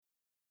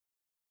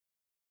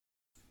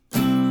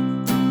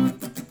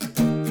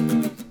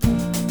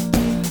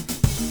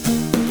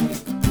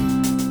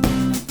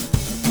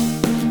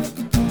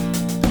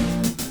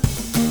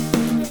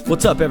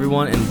What's up,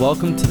 everyone, and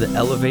welcome to the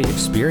Elevate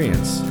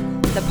Experience,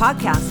 the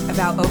podcast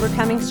about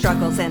overcoming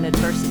struggles and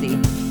adversity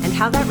and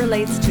how that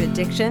relates to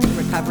addiction,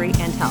 recovery,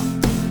 and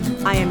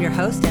health. I am your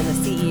host and the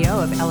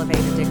CEO of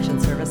Elevate Addiction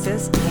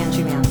Services,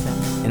 Angie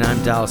Manson. And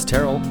I'm Dallas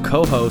Terrell,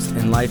 co-host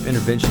and life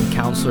intervention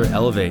counselor at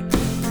Elevate.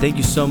 Thank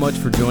you so much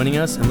for joining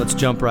us, and let's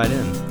jump right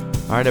in.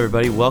 All right,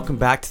 everybody, welcome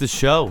back to the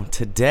show.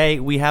 Today,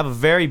 we have a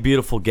very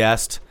beautiful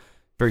guest,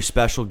 very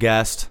special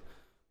guest,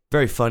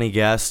 very funny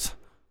guest,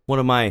 one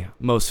of my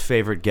most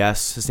favorite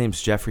guests. His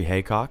name's Jeff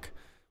Haycock.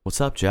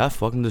 What's up, Jeff?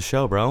 Welcome to the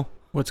show, bro.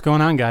 What's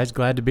going on, guys?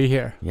 Glad to be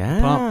here.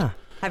 Yeah.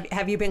 Pumped.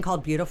 Have you been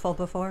called beautiful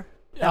before?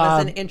 That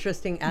was an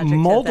interesting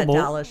adjective that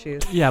Dallas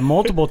used. Yeah,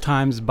 multiple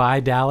times by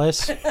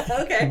Dallas.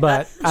 Okay.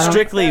 But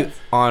Strictly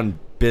on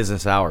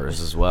business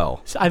hours as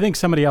well. I think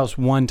somebody else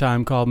one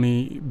time called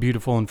me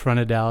beautiful in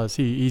front of Dallas.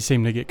 He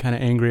seemed to get kind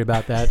of angry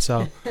about that.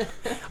 So I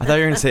thought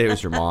you were going to say it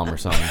was your mom or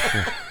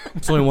something.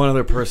 It's only one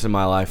other person in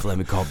my life let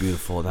me call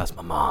beautiful. That's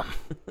my mom.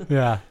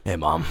 Yeah. Hey,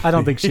 Mom. I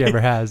don't think she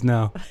ever has,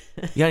 no.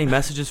 You got any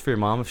messages for your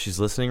mom if she's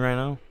listening right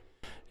now?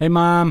 Hey,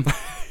 Mom.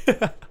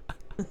 What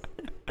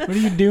are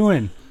you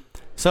doing?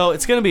 So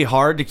it's going to be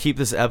hard to keep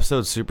this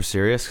episode super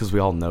serious because we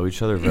all know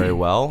each other very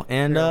well.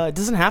 And it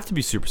doesn't have to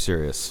be super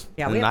serious.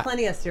 Yeah, we have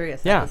plenty of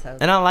serious yeah,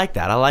 episodes. And I like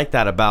that. I like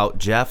that about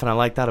Jeff, and I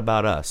like that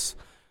about us.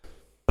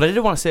 But I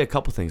did want to say a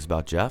couple things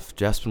about Jeff.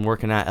 Jeff's been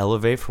working at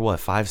Elevate for,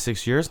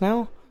 5-6 years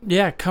now?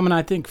 Yeah, coming,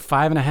 I think,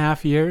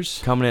 5.5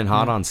 years. Coming in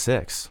hot on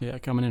 6. Yeah,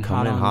 coming in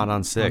hot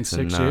on 6.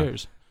 On 6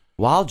 years.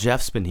 While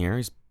Jeff's been here,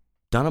 he's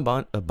done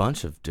a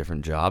bunch of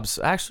different jobs.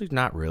 Actually,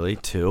 not really.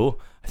 2.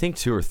 I think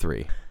 2 or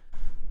 3.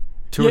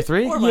 2 or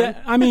 3? Yeah,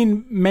 I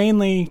mean,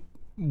 mainly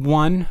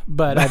 1,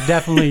 but I've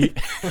definitely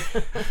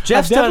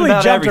Jeff's definitely done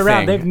about jumped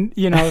everything.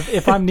 around.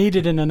 If I'm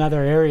needed in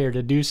another area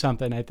to do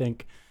something, I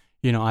think,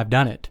 I've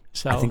done it.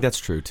 So I think that's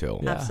true too.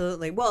 Yeah.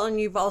 Absolutely. Well, and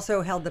you've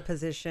also held the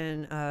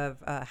position of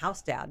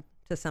house dad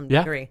to some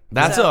degree.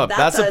 That's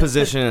a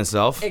position in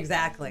itself.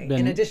 Exactly.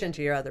 In addition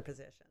to your other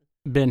position.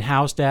 Been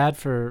house dad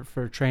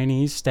for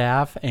trainees,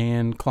 staff,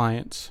 and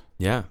clients.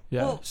 Yeah.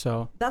 Yeah. Well,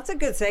 so that's a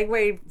good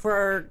segue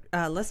for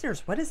our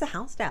listeners. What is a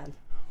house dad?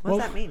 What does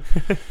that mean?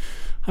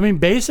 I mean,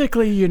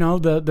 basically,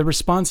 the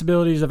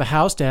responsibilities of a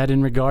house dad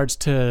in regards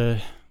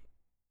to,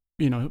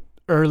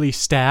 early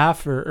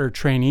staff or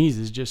trainees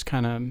is just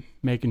kind of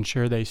making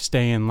sure they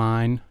stay in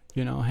line,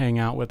 hang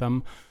out with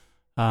them,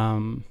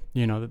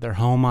 that they're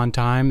home on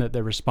time, that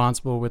they're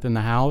responsible within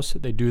the house,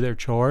 that they do their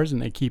chores,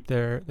 and they keep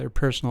their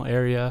personal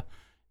area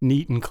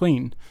neat and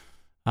clean.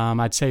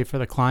 I'd say for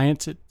the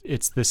clients,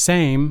 it's the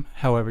same.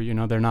 However,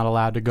 they're not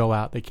allowed to go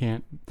out. They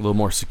can't. A little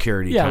more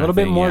security. Yeah, a little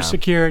bit more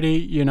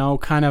security.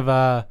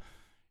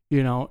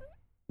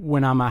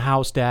 When I'm a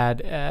house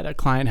dad at a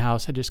client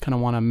house, I just kind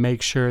of want to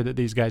make sure that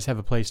these guys have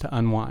a place to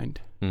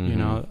unwind.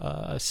 Mm-hmm.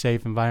 A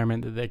safe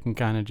environment that they can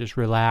kind of just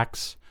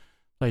relax,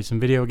 play some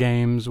video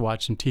games,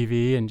 watch some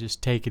TV, and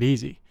just take it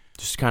easy.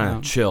 Just kind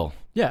of chill.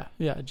 Yeah.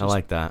 I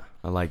like that.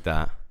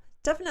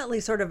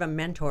 Definitely sort of a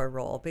mentor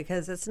role,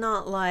 because it's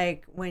not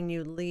like when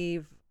you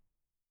leave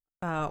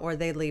or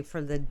they leave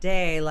for the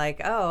day,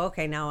 like, oh,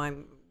 okay, now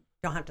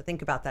don't have to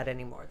think about that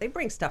anymore. They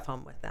bring stuff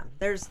home with them.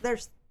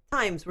 There's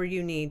times where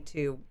you need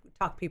to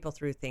talk people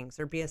through things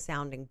or be a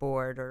sounding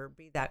board or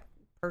be that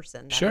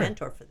person, that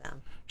mentor for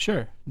them.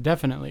 Sure,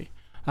 definitely.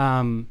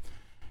 There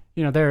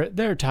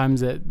are times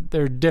that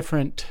there are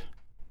different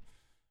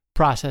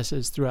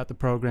processes throughout the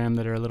program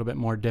that are a little bit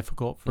more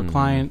difficult for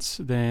clients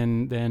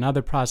than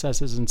other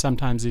processes, and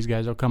sometimes these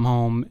guys will come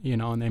home,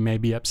 and they may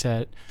be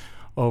upset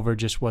over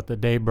just what the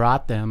day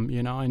brought them,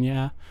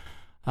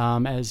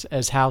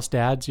 as house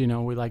dads,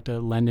 we like to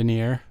lend an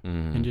ear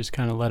and just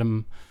kind of let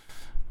them,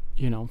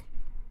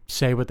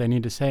 say what they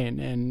need to say,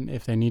 and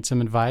if they need some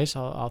advice,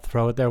 I'll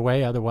throw it their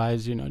way.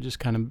 Otherwise, just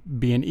kind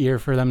of be an ear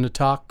for them to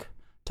talk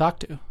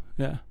to.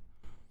 Yeah.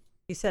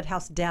 You said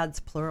house dads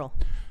plural.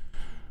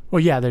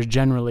 Well, yeah, there's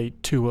generally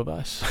 2 of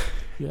us.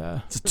 Yeah.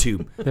 It's a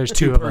 2. There's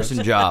 2 of us.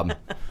 2-person job.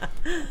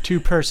 2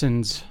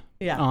 persons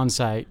on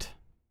site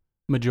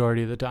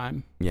majority of the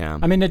time. Yeah.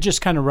 I mean, it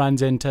just kind of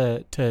runs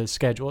into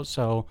schedules.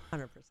 So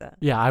 100%.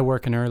 Yeah, I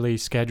work an early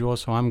schedule,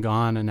 so I'm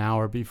gone an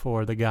hour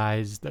before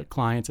the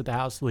clients at the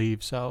house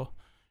leave. So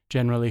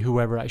generally,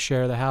 whoever I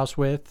share the house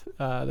with,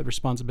 the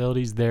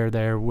responsibilities, they're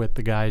there with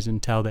the guys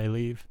until they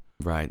leave.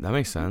 Right. That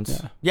makes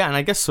sense. Yeah, and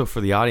I guess so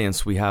for the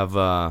audience, we have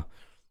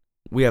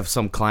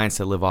some clients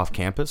that live off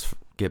campus,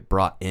 get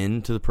brought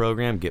into the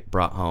program, get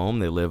brought home.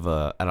 They live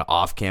at an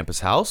off-campus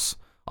house,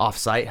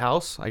 off-site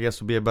house, I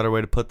guess would be a better way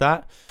to put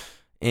that.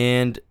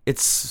 And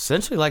it's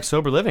essentially like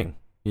sober living,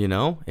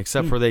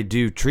 except for they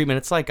do treatment.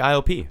 It's like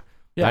IOP,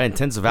 right?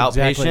 Intensive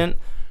outpatient,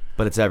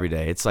 but it's every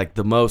day. It's like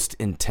the most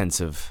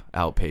intensive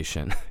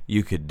outpatient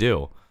you could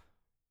do.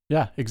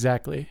 Yeah,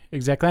 exactly.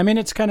 I mean,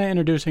 it's kind of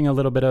introducing a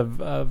little bit of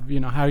how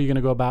are you going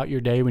to go about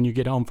your day when you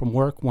get home from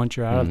work once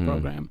you're out of the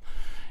program.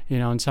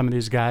 And some of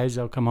these guys,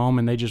 they'll come home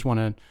and they just want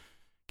to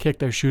kick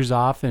their shoes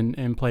off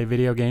and play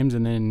video games,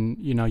 and then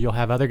you'll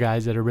have other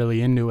guys that are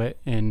really into it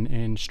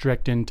and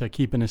strict into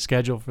keeping a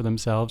schedule for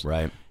themselves,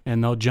 right?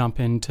 And they'll jump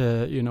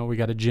into we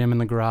got a gym in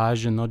the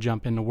garage, and they'll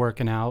jump into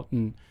working out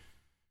and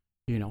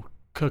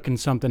cooking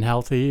something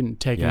healthy and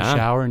taking a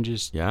shower and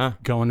just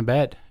going to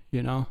bed.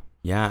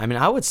 Yeah, I mean,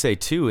 I would say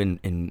too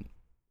in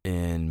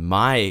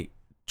my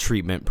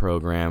treatment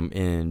program,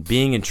 in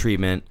being in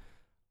treatment,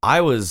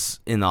 I was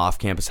in the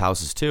off-campus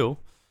houses too,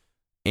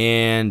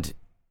 and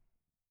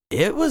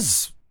it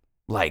was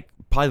like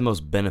probably the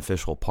most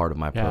beneficial part of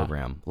my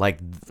program. Like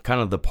kind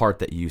of the part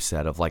that you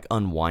said of like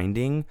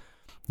unwinding,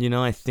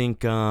 I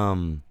think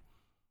being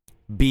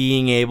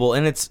able,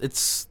 and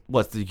it's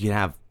what you can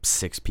have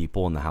 6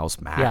 people in the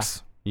house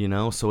max,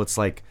 so it's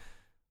like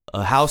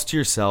a house to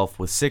yourself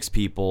with 6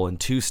 people and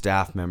 2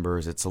 staff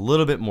members. It's a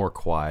little bit more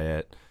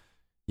quiet.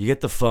 You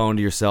get the phone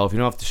to yourself. You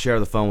don't have to share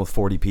the phone with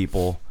 40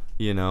 people,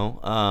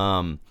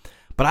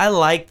 But I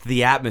liked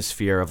the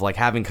atmosphere of like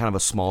having kind of a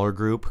smaller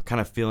group, kind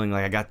of feeling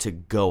like I got to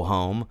go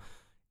home.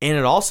 And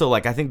it also,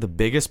 like, I think the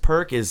biggest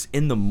perk is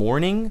in the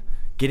morning,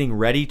 getting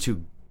ready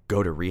to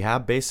go to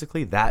rehab,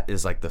 basically. That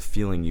is like the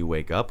feeling you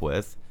wake up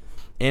with.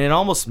 And it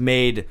almost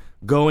made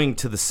going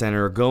to the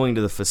center, going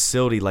to the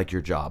facility like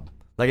your job.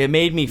 Like it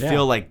made me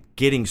feel like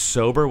getting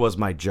sober was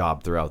my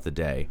job throughout the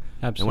day.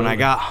 Absolutely. And when I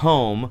got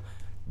home,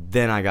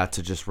 then I got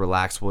to just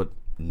relax what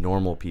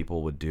normal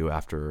people would do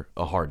after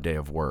a hard day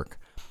of work.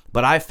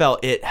 But I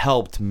felt it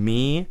helped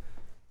me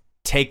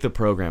take the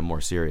program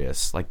more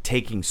serious, like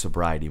taking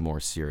sobriety more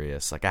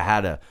serious. Like I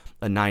had a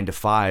 9 to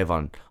 5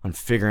 on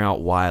figuring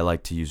out why I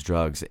like to use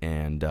drugs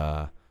and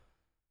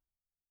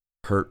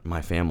hurt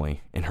my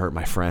family and hurt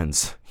my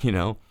friends,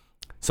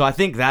 So I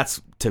think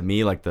that's, to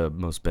me, like the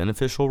most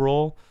beneficial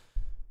role,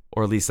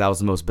 or at least that was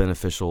the most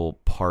beneficial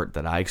part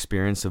that I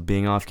experienced of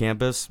being off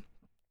campus.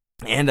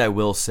 And I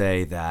will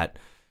say that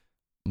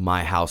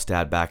my house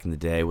dad back in the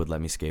day would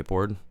let me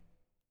skateboard.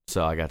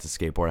 So I got to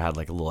skateboard. I had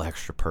like a little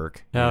extra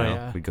perk.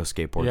 We'd go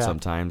skateboard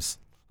sometimes,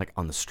 like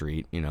on the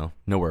street,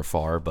 nowhere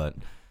far, but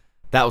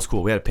that was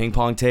cool. We had a ping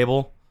pong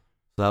table.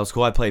 So that was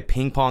cool. I played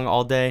ping pong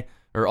all day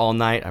or all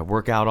night. I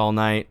work out all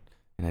night,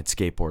 and I'd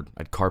skateboard.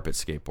 I'd carpet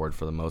skateboard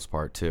for the most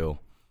part too.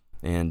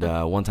 And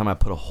one time I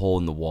put a hole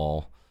in the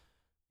wall,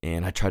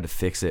 and I tried to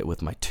fix it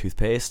with my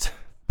toothpaste.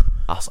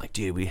 I was like,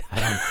 dude,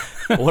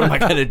 what am I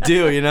going to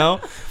do,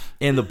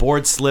 And the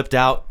board slipped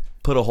out,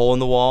 put a hole in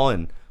the wall,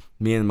 and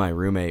me and my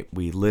roommate,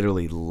 we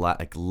literally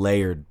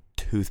layered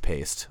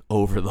toothpaste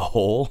over the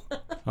hole.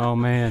 Oh,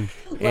 man.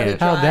 How'd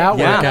that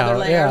work out?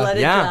 Let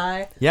it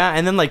dry. Yeah,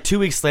 and then like 2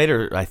 weeks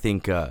later, I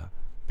think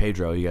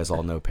Pedro, you guys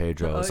all know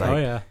Pedro.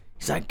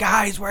 He's like,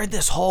 guys, where'd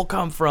this hole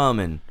come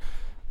from? And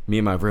me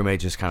and my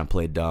roommate just kind of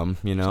played dumb,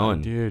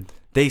 and dude.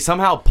 They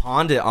somehow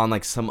pawned it on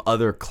like some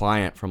other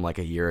client from like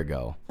a year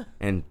ago.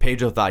 And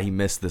Pedro thought he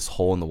missed this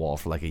hole in the wall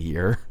for like a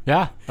year.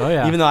 Yeah. Oh,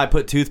 yeah. Even though I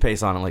put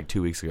toothpaste on it like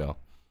 2 weeks ago.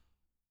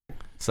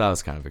 So that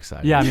was kind of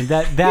exciting. Yeah, I mean,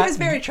 that he was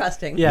very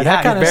trusting. Yeah,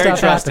 that kind of very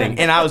stuff trusting. happened.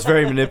 And I was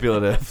very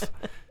manipulative.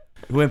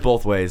 It went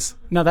both ways.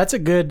 No, that's a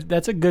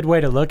good way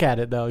to look at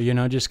it, though.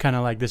 Just kind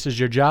of like, this is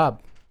your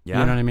job. Yeah.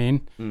 You know what I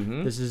mean?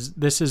 Mm-hmm.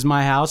 This is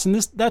my house, and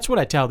that's what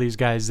I tell these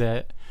guys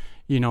that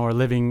are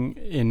living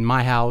in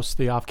my house,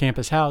 the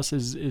off-campus house.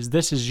 Is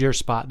this is your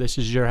spot? This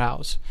is your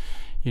house.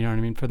 You know what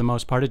I mean? For the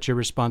most part, it's your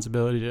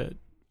responsibility to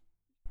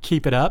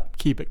keep it up,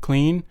 keep it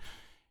clean.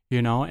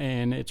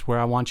 And it's where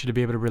I want you to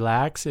be able to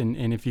relax.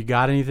 And if you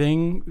got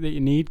anything that you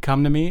need,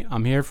 come to me.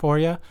 I'm here for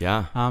you.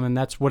 Yeah. And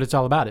that's what it's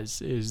all about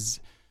is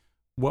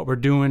what we're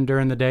doing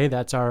during the day.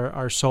 That's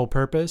our sole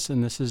purpose.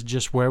 And this is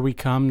just where we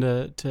come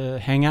to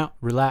hang out,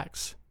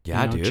 relax.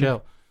 Yeah, dude.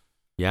 Chill.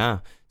 Yeah.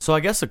 So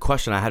I guess a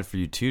question I had for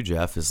you too,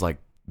 Jeff, is like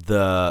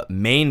the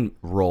main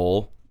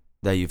role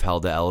that you've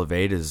held to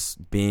Elevate is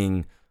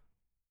being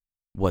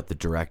the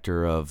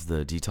director of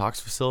the detox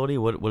facility?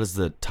 What is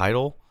the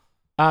title?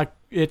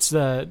 It's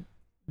the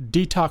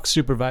detox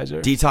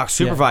supervisor. Detox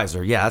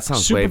supervisor. Yeah, that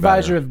sounds way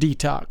better. Supervisor of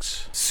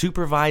detox.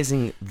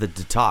 Supervising the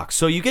detox.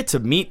 So you get to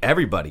meet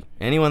everybody.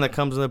 Anyone that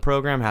comes in the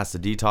program has to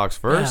detox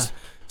first. Yeah.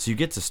 So you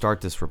get to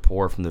start this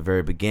rapport from the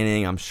very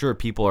beginning. I'm sure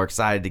people are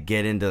excited to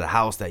get into the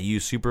house that you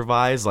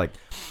supervise. Like,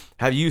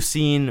 have you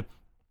seen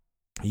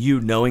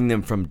you knowing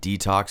them from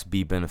detox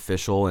be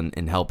beneficial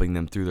in helping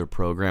them through their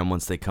program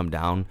once they come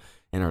down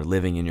and are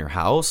living in your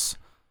house?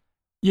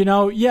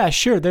 Yeah,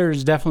 sure.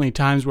 There's definitely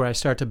times where I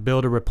start to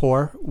build a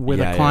rapport with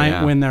a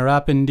client when they're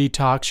up in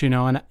detox,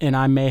 and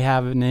I may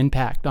have an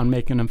impact on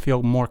making them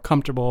feel more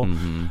comfortable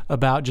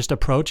about just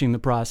approaching the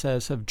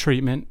process of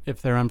treatment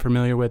if they're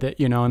unfamiliar with it,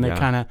 and they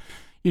kind of,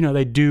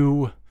 they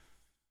do,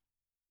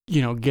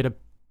 get a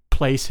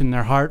place in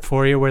their heart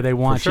for you where they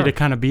want you to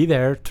kind of be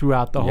there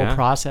throughout the whole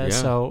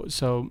process. Yeah.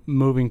 So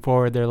moving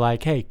forward, they're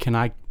like, hey, can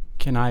I,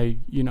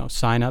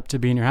 sign up to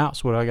be in your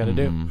house? What do I got to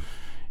do?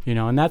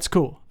 And that's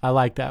cool. I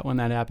like that when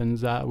that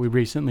happens. We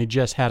recently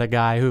just had a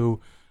guy who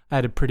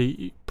had a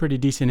pretty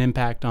decent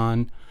impact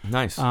on.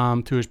 Nice.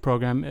 To his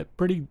program, a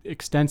pretty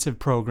extensive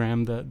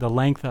program, the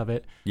length of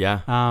it. Yeah.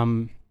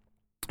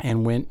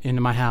 And went into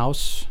my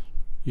house,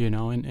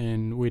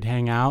 and we'd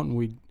hang out and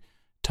we'd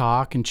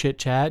talk and chit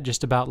chat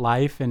just about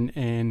life.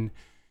 And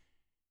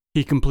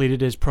he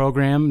completed his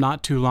program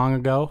not too long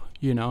ago,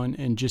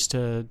 and just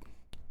to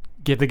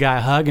give the guy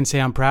a hug and say,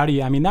 I'm proud of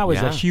you. I mean, that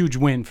was a huge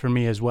win for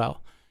me as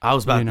well. I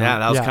was about that.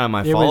 That was kind of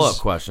my follow-up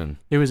question.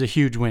 It was a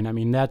huge win. I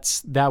mean,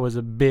 that was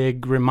a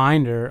big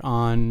reminder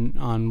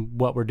on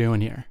what we're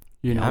doing here,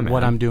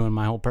 what I'm doing,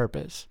 my whole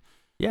purpose.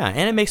 Yeah,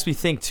 and it makes me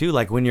think, too,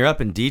 like when you're up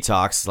in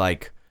detox,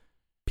 like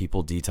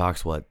people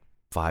detox,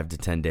 5 to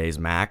 10 days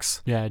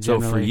max? Yeah,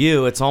 generally. So for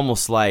you, it's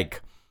almost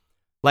like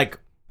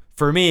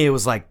for me, it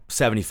was like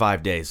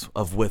 75 days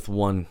with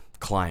one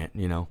client,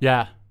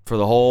 Yeah. For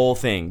the whole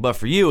thing. But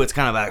for you, it's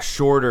kind of a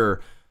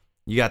shorter,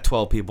 you got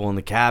 12 people in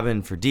the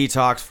cabin for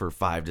detox for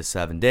 5 to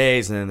 7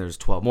 days, and then there's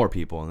 12 more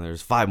people, and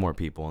there's 5 more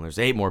people, and there's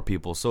 8 more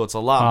people. So it's a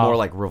lot more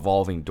like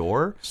revolving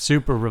door.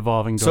 Super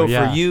revolving door,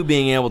 So for you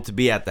being able to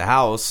be at the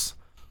house,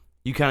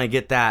 you kind of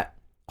get that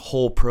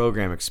whole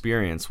program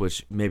experience,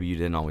 which maybe you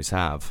didn't always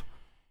have.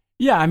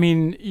 Yeah, I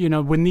mean,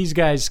 when these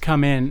guys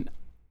come in,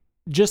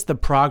 just the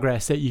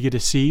progress that you get to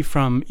see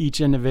from each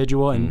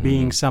individual and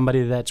being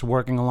somebody that's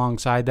working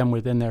alongside them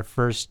within their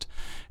first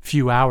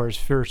few hours,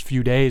 first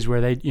few days where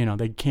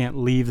they can't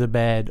leave the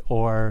bed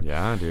or,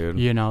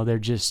 they're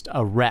just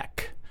a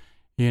wreck,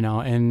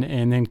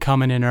 and then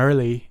coming in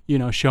early,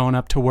 showing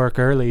up to work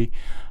early,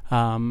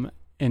 and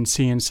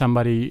seeing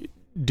somebody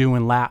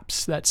doing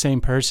laps, that same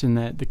person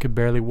that could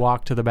barely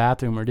walk to the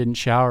bathroom or didn't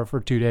shower for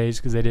 2 days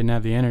because they didn't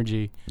have the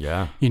energy.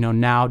 Yeah.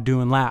 Now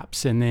doing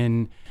laps and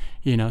then,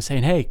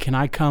 saying, hey, can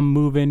I come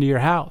move into your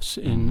house?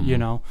 And,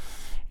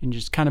 and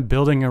just kind of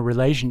building a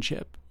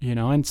relationship,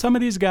 and some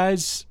of these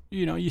guys,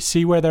 you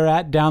see where they're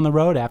at down the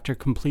road after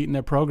completing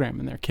their program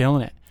and they're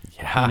killing it.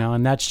 Yeah.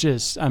 And that's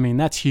just,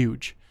 that's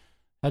huge.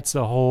 That's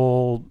the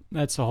whole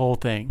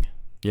thing.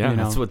 Yeah,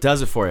 that's what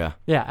does it for you.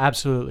 Yeah,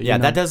 absolutely. Yeah,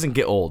 that doesn't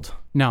get old.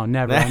 No,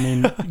 never. I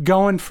mean,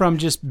 going from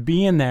just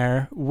being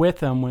there with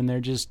them when they're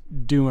just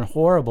doing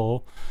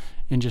horrible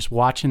and just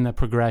watching the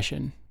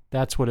progression.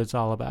 That's what it's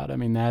all about. I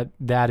mean,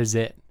 that is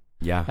it.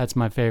 Yeah. That's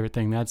my favorite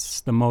thing.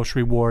 That's the most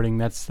rewarding.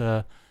 That's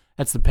the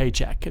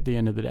paycheck at the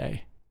end of the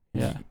day.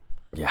 Yeah.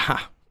 Yeah.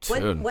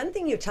 One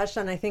thing you touched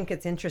on, I think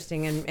it's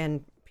interesting,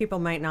 and people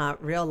might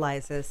not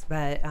realize this,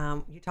 but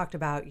you talked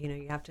about,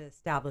 you have to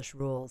establish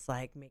rules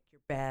like make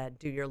your bed,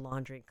 do your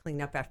laundry,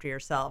 clean up after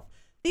yourself.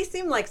 These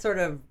seem like sort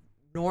of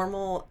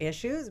normal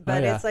issues,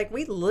 but it's like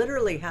we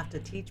literally have to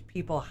teach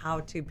people how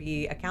to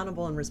be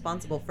accountable and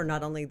responsible for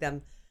not only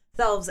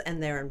themselves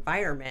and their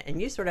environment.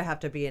 And you sort of have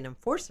to be an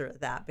enforcer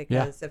of that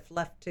because if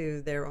left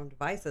to their own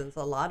devices,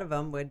 a lot of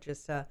them would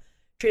just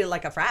treat it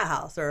like a frat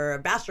house or a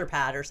bachelor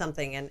pad or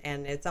something.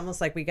 And it's almost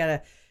like we got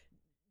to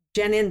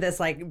gen in this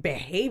like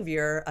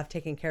behavior of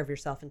taking care of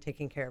yourself and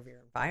taking care of your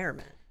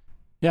environment.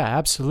 Yeah,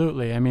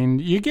 absolutely. I mean,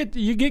 you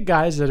get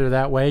guys that are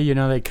that way.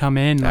 They come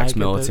in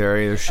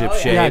ex-military, they're ship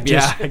shape.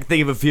 Yeah, I can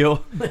think of a few.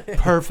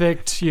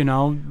 Perfect.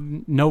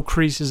 No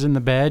creases in the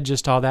bed,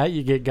 just all that.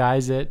 You get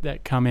guys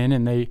that come in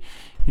and they,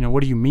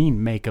 what do you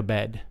mean make a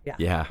bed?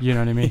 Yeah. You know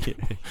what I mean?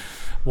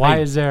 Why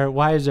is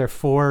there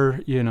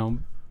 4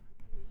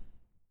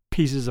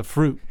 pieces of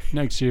fruit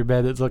next to your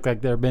bed that look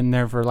like they've been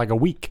there for like a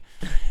week?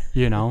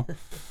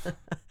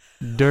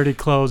 Dirty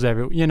clothes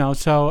everywhere.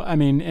 So I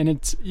mean, and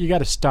it's you got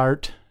to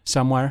start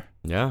somewhere.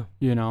 Yeah.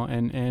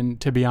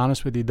 And to be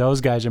honest with you,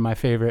 those guys are my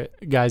favorite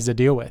guys to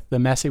deal with, the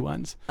messy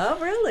ones. Oh,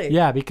 really?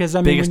 Yeah, because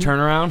biggest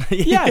turnaround.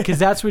 Yeah, because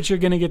that's what you're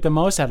going to get the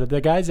most out of.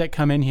 The guys that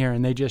come in here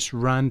and they just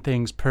run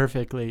things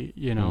perfectly.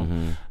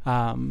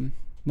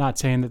 Not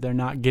saying that they're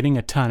not getting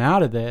a ton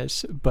out of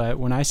this, but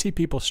when I see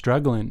people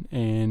struggling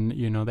and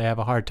they have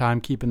a hard time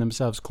keeping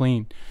themselves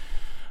clean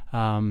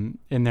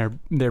in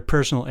their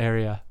personal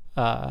area,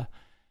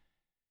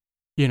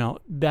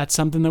 that's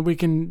something that we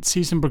can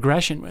see some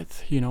progression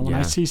with. When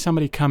I see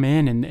somebody come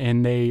in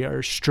and they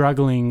are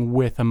struggling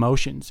with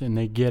emotions and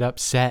they get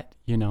upset,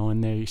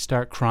 and they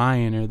start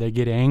crying or they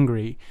get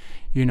angry,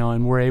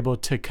 and we're able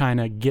to kind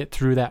of get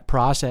through that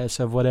process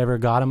of whatever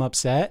got them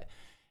upset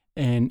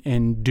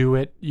and do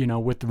it,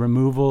 with the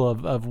removal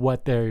of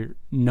what they're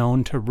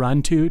known to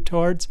run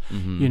towards,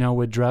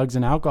 with drugs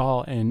and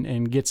alcohol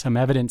and get some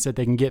evidence that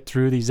they can get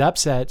through these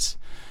upsets,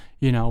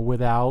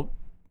 without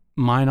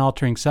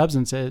mind-altering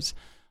substances.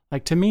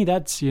 Like, to me,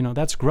 that's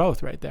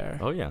growth right there.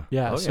 Oh yeah.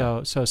 Yeah.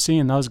 Oh, So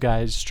seeing those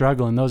guys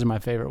struggling, those are my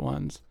favorite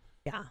ones.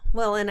 Yeah.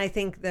 Well, and I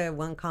think the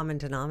one common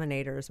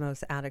denominator is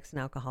most addicts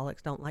and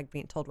alcoholics don't like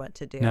being told what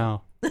to do.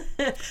 No.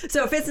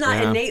 So if it's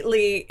not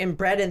innately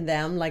inbred in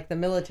them, like the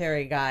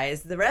military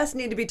guys, the rest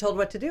need to be told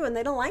what to do, and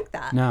they don't like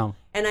that. No.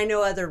 And I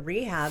know other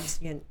rehabs,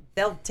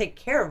 they'll take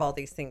care of all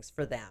these things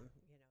for them.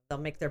 They'll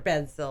make their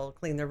beds, they'll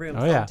clean their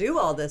rooms, they'll do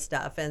all this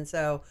stuff. And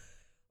so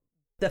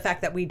the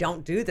fact that we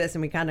don't do this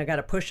and we kind of got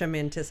to push them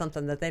into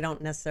something that they don't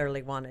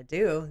necessarily want to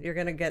do, you're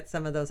going to get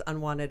some of those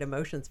unwanted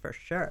emotions for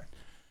sure.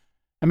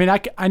 I mean,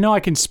 I know I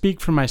can speak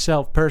for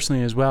myself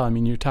personally as well. I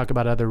mean, you talk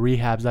about other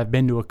rehabs. I've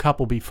been to a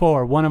couple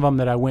before. One of them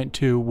that I went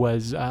to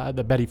was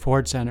the Betty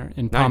Ford Center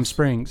in Palm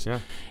Springs. Yeah.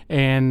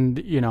 And,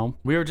 you know.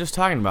 We were just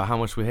talking about how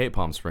much we hate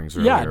Palm Springs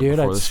earlier dude,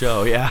 before the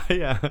show.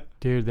 Yeah.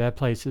 Dude, that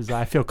place is,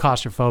 I feel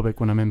claustrophobic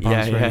when I'm in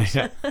Palm Springs.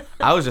 Yeah.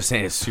 I was just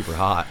saying it's super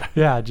hot.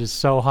 Yeah, just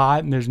so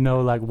hot, and there's no,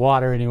 like,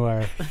 water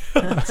anywhere.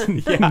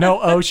 No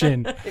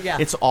ocean. Yeah.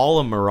 It's all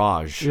a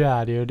mirage.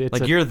 Yeah, dude. It's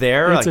you're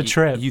there. It's a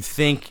trip. You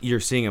think you're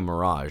seeing a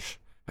mirage.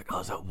 Like,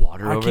 oh, is that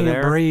water over there? I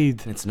can't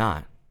breathe. And it's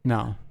not.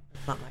 No.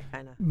 It's not my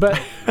kind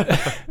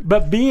of.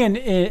 But being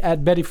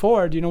at Betty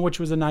Ford, you know, which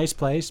was a nice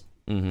place,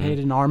 paid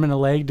an arm and a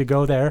leg to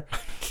go there.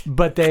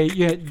 But they,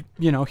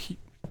 you know,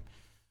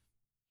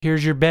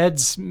 here's your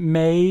beds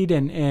made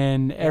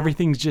and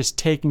everything's just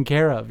taken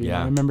care of. You know?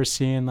 I remember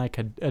seeing like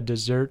a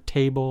dessert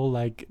table,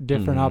 like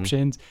different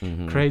options,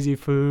 crazy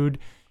food,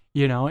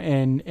 you know,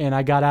 and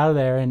I got out of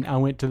there and I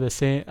went to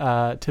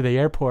the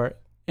airport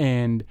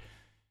and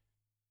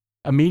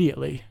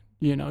immediately,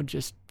 you know,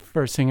 just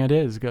first thing it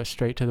is go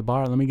straight to the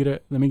bar. Let me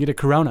get a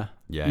Corona.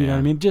 Yeah, you know what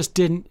I mean? Just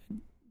didn't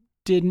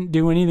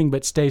do anything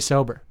but stay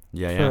sober.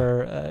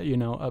 For you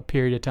know, a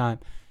period of time.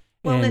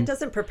 Well, and it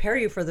doesn't prepare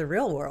you for the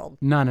real world.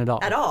 None at all.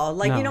 At all.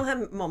 Like, No. you don't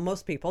have,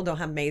 most people don't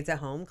have maids at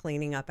home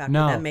cleaning up after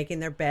them, making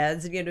their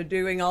beds, you know,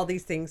 doing all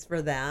these things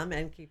for them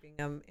and keeping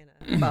them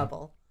in a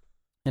bubble.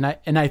 And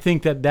I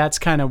think that's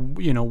kind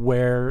of, you know,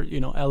 where,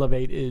 you know,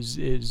 Elevate is,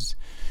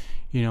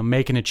 you know,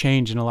 making a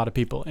change in a lot of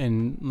people.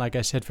 And like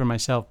I said, for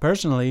myself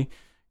personally,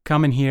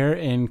 coming here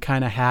and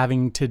kind of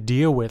having to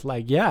deal with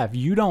like, if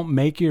you don't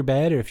make your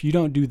bed or if you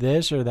don't do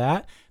this or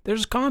that,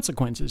 there's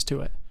consequences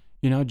to it.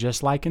 You know,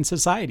 just like in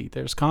society,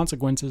 there's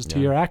consequences to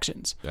your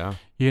actions. Yeah.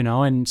 You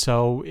know, and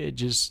so it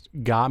just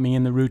got me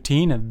in the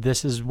routine of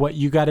this is what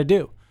you got to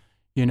do.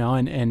 You know,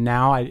 and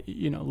now I,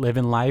 you know,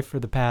 living life for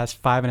the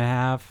past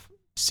 5.5,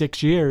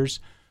 6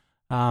 years.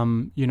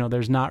 You know,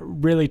 there's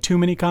not really too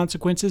many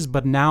consequences,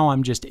 but now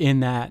I'm just in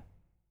that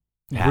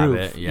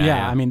groove.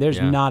 Yeah. I mean, there's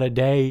not a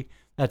day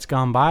that's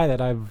gone by that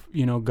I've,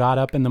 you know, got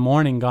up in the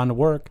morning, gone to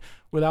work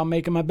without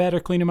making my bed or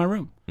cleaning my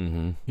room.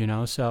 Mm-hmm. You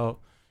know, so.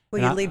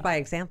 Well, you lead by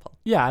example.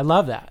 Yeah, I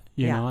love that.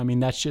 You know, I mean,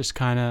 that's just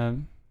kind of,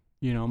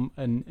 you know,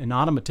 an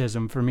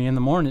automatism for me in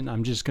the morning.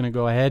 I'm just going to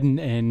go ahead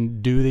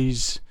and do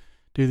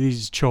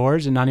these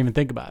chores and not even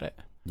think about it.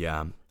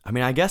 Yeah. I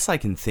mean, I guess I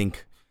can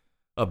think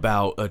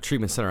about a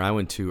treatment center I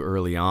went to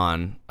early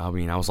on. I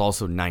mean, I was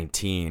also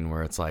 19,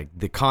 where it's like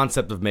the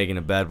concept of making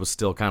a bed was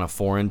still kind of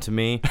foreign to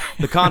me.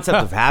 The concept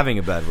of having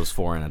a bed was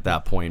foreign at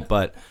that point.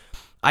 But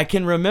I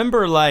can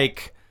remember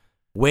like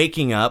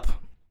waking up.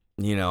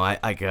 You know,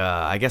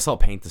 I guess I'll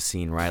paint the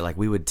scene, right? Like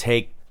we would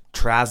take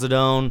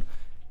trazodone,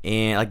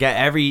 and like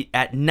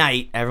at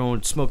night, everyone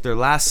would smoke their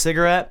last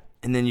cigarette,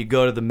 and then you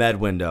go to the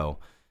med window,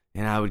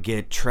 and I would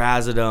get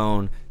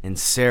trazodone and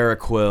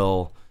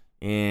Seroquel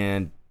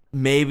and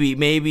maybe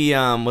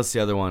what's the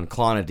other one,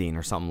 clonidine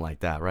or something like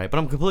that, right? But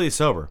I'm completely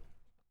sober.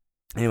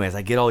 Anyways,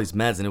 I get all these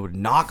meds, and it would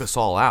knock us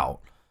all out,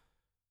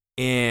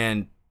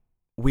 and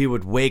we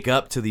would wake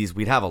up to these.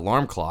 We'd have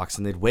alarm clocks,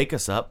 and they'd wake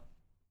us up.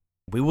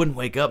 We wouldn't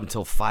wake up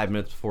until 5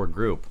 minutes before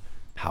group.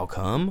 How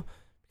come?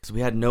 Because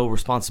we had no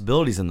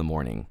responsibilities in the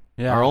morning.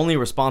 Yeah. Our only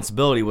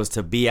responsibility was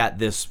to be at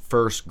this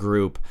first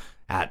group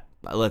at,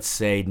 let's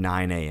say,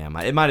 9 a.m.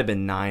 It might have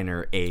been 9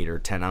 or 8 or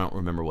 10. I don't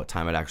remember what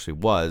time it actually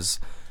was.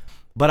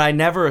 But I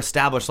never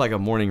established like a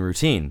morning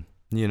routine,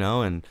 you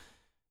know, and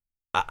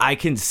I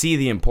can see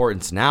the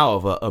importance now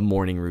of a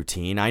morning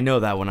routine. I know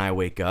that when I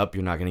wake up,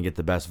 you're not going to get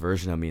the best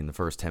version of me in the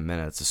first 10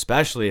 minutes,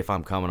 especially if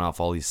I'm coming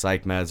off all these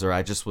psych meds or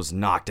I just was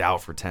knocked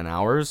out for 10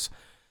 hours.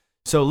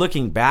 So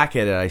looking back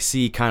at it, I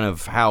see kind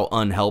of how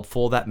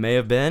unhelpful that may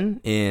have been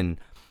in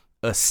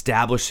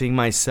establishing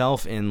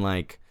myself in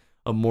like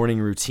a morning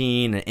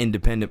routine, an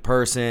independent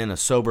person, a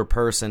sober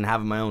person,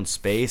 having my own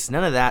space.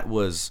 None of that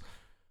was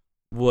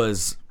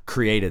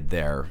created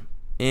there.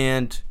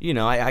 And, you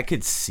know, I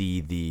could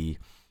see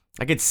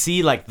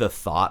like the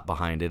thought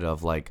behind it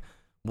of like,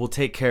 we'll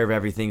take care of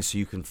everything so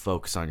you can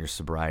focus on your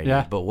sobriety.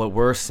 Yeah. But what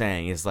we're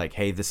saying is like,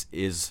 hey, this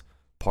is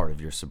part of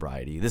your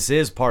sobriety. This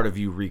is part of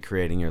you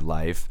recreating your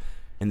life,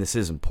 and this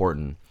is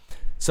important.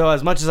 So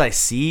as much as I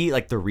see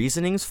like the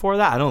reasonings for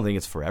that, I don't think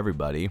it's for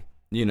everybody.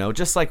 You know,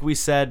 just like we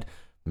said,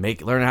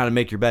 learning how to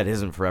make your bed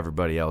isn't for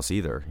everybody else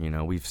either. You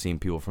know, we've seen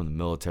people from the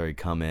military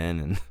come in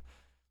and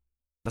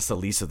that's the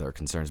least of their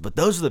concerns. But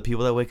those are the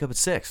people that wake up at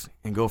 6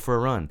 and go for a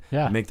run,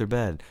 and make their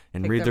bed,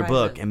 and read their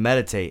book, and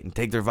meditate, and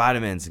take their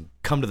vitamins, and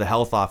come to the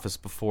health office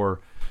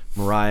before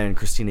Mariah and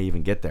Christina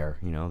even get there.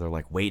 You know, they're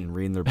like waiting,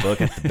 reading their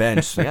book at the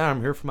bench. I'm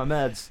here for my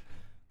meds.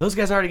 Those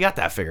guys already got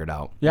that figured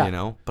out, you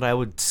know. But I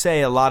would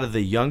say a lot of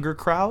the younger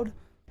crowd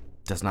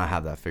does not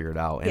have that figured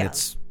out, and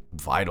it's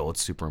vital.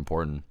 It's super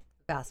important.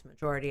 Vast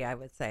majority, I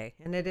would say.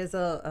 And it is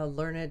a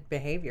learned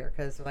behavior,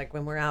 because like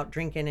when we're out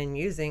drinking and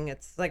using,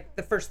 it's like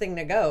the first thing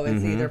to go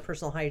is either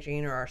personal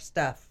hygiene or our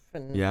stuff,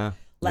 and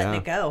letting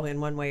it go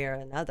in one way or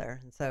another.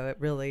 And so it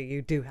really,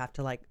 you do have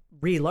to like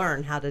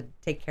relearn how to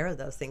take care of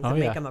those things and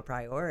make them a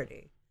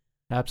priority.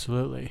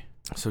 Absolutely.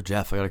 So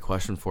Jeff, I got a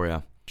question for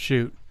you.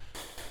 Shoot.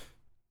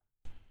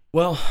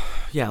 Well,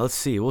 yeah, let's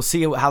see. We'll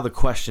see how the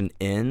question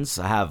ends.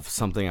 I have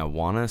something I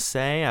want to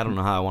say. I don't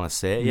know how I want to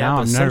say it yet, Now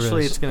but I'm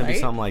essentially nervous. it's going to be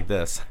something like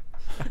this.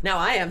 Now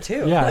I am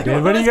too. Yeah,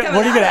 dude. What are you going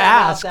to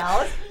ask?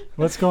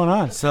 What's going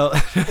on? So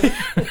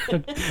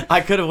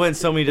I could have went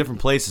so many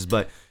different places,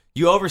 but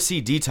you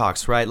oversee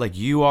detox, right? Like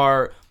you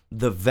are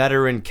the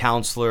veteran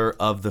counselor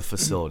of the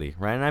facility,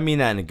 right? And I mean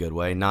that in a good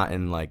way, not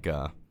in like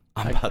I'm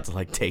about to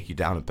like take you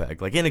down a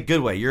peg. Like in a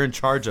good way. You're in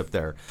charge up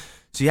there.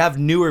 So you have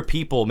newer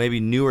people, maybe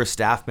newer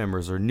staff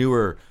members or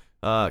newer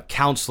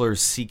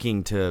counselors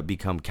seeking to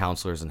become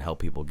counselors and help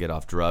people get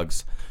off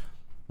drugs.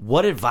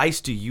 What advice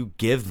do you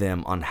give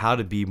them on how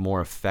to be more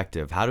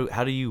effective? How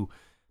do you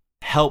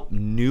help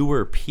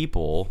newer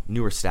people,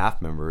 newer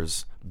staff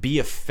members, be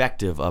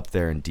effective up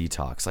there in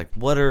detox? Like,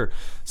 what are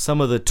some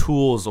of the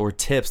tools or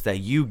tips that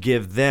you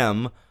give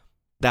them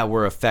that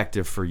were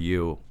effective for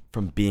you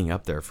from being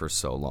up there for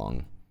so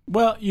long?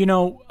 Well,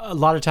 a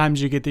lot of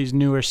times you get these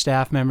newer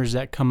staff members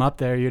that come up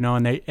there,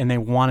 and they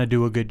want to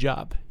do a good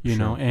job,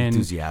 and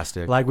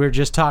enthusiastic. Like we were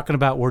just talking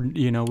about,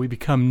 we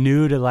become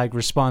new to like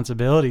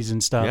responsibilities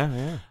and stuff.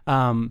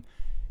 Yeah.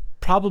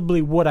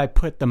 Probably what I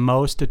put the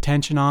most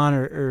attention on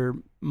or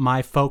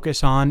my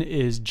focus on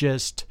is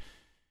just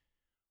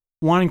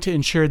wanting to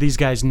ensure these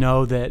guys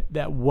know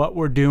that what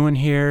we're doing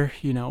here,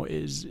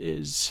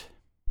 is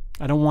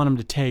I don't want them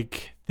to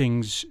take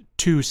things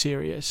too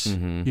serious,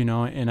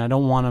 and I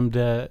don't want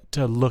them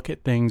to look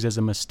at things as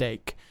a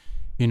mistake.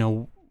 We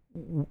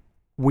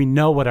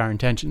know what our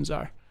intentions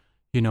are.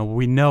 We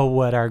know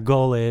what our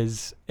goal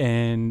is,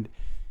 and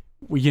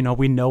we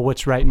know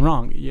what's right and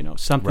wrong.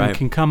 Something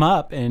can come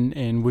up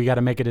and we got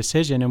to make a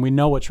decision, and we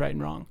know what's right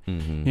and wrong.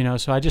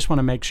 So I just want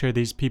to make sure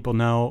these people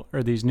know,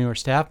 or these newer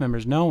staff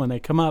members know when they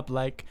come up,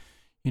 like,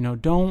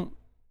 don't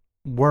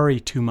worry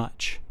too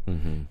much,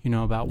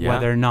 about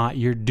whether or not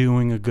you're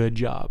doing a good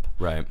job.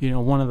 Right.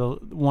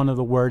 One of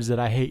the words that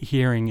I hate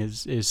hearing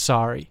is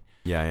sorry.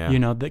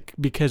 Yeah.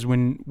 Because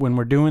when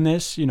we're doing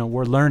this,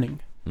 we're learning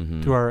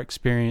through our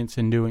experience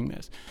in doing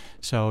this.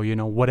 So,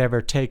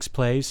 whatever takes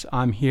place,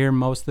 I'm here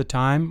most of the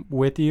time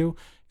with you,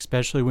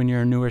 especially when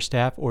you're a newer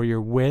staff or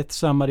you're with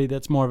somebody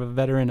that's more of a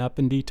veteran up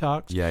in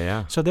detox.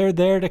 Yeah. So they're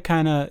there to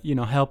kind of,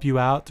 help you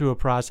out through a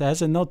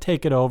process, and they'll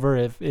take it over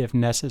if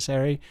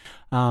necessary.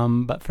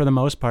 But for the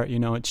most part,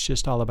 it's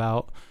just all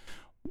about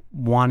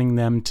wanting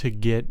them to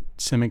get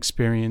some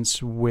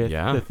experience with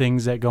the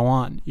things that go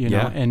on,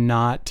 and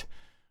not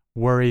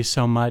worry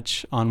so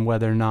much on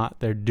whether or not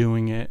they're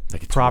doing it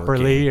like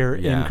properly or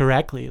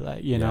incorrectly,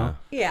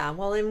 Yeah,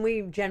 well, and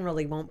we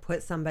generally won't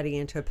put somebody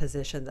into a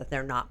position that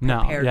they're not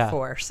prepared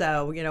for.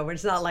 So,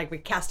 it's not like we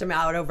cast them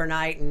out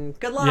overnight and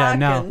good luck. Yeah,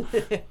 no.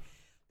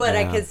 But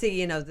I can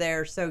see,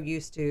 they're so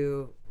used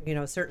to,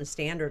 a certain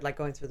standard, like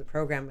going through the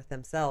program with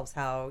themselves,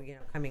 how,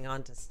 coming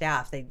on to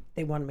staff, they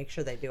want to make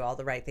sure they do all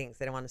the right things.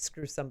 They don't want to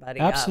screw somebody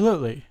up.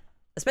 Absolutely.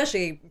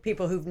 Especially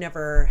people who've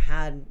never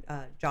had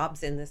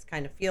jobs in this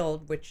kind of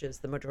field, which is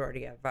the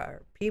majority of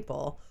our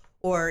people,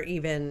 or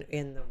even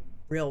in the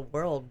real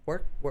world,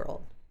 work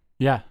world.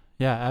 Yeah,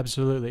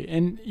 absolutely.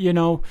 And,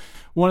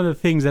 one of the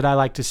things that I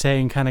like to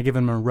say and kind of give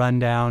them a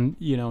rundown,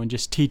 and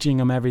just teaching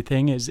them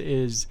everything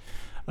is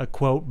a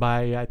quote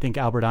by, I think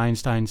Albert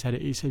Einstein said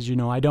it. He says,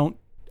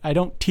 I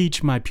don't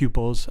teach my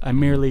pupils. I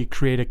merely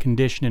create a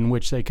condition in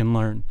which they can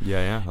learn.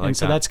 Yeah. And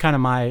so that's kind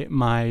of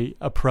my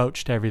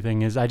approach to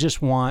everything is I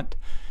just want,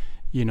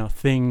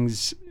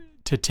 things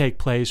to take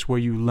place where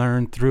you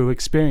learn through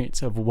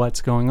experience of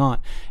what's going on.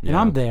 And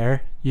I'm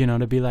there,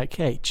 to be like,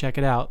 hey, check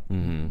it out.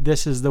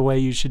 This is the way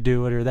you should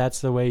do it, or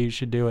that's the way you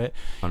should do it.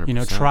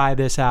 100%. Try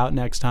this out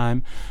next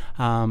time.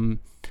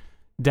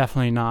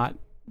 Definitely not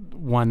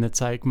one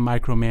that's like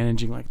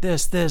micromanaging, like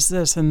this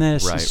and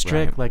this is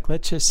strict. Like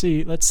let's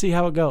see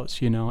how it goes,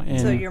 And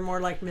so you're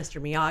more like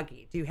Mr.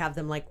 Miyagi. Do you have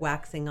them like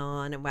waxing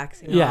on and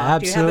waxing off? Absolutely.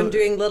 Do you have them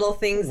doing little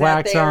things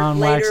wax that they're on,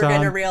 later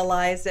going to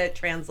realize that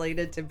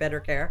translated to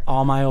better care?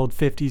 All my old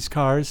 50s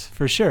cars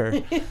for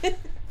sure.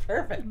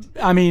 Perfect.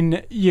 I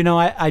mean,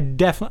 I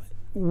definitely.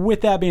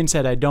 With that being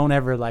said, I don't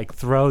ever like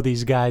throw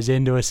these guys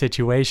into a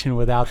situation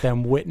without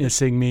them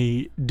witnessing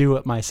me do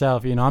it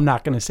myself. I'm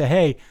not going to say,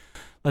 hey,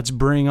 let's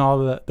bring all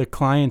the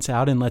clients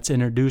out and let's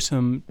introduce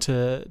them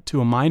to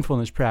a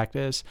mindfulness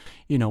practice,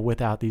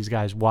 without these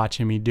guys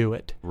watching me do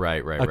it.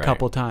 Right. A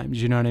couple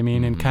times, you know what I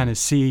mean? And kind of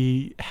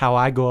see how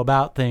I go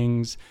about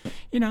things,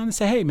 and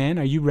say, hey, man,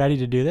 are you ready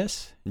to do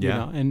this?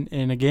 Yeah.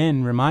 And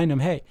again, remind them,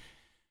 hey,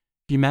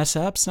 if you mess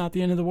up, it's not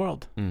the end of the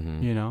world.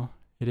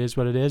 It is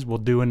what it is. We'll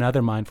do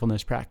another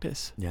mindfulness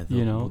practice,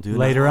 we'll do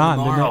later on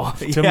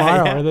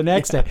tomorrow or the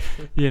next day,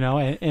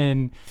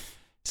 and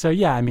so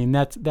I mean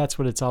that's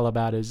what it's all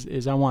about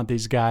is I want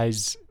these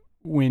guys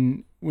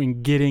when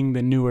getting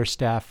the newer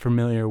staff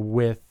familiar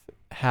with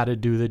how to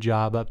do the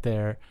job up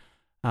there,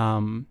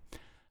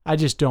 I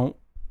just don't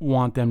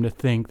want them to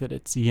think that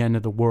it's the end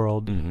of the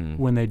world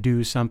when they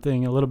do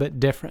something a little bit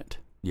different,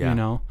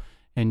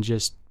 and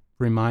just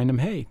remind them,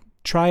 hey,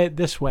 try it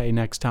this way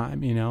next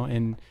time,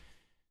 and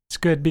it's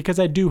good because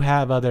I do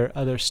have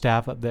other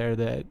staff up there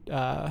that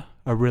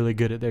are really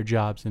good at their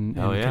jobs and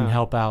can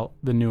help out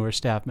the newer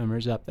staff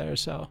members up there.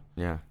 So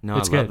yeah, no,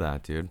 it's I love good.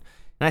 that, dude.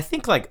 And I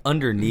think like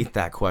underneath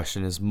that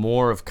question is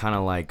more of kind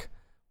of like,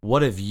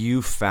 what have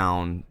you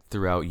found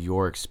throughout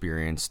your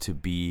experience to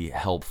be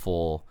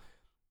helpful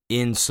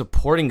in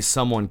supporting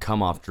someone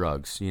come off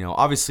drugs? You know,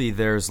 obviously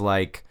there's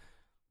like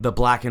the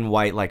black and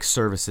white like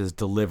services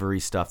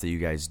delivery stuff that you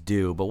guys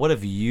do, but what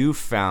have you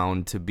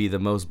found to be the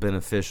most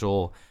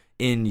beneficial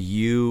in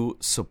you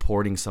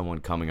supporting someone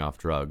coming off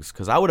drugs?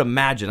 Because I would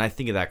imagine, I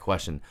think of that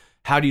question,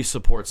 how do you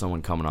support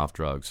someone coming off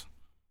drugs?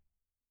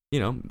 You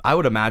know, I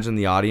would imagine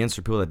the audience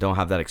or people that don't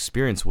have that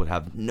experience would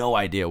have no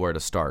idea where to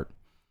start.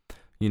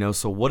 You know,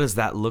 so what does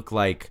that look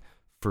like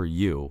for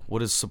you? What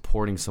does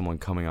supporting someone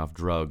coming off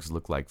drugs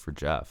look like for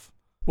Jeff?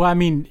 Well, I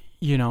mean,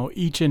 you know,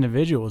 each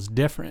individual is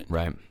different.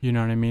 Right. You know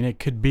what I mean? It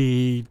could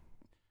be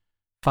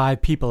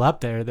 5 people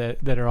up there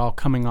that are all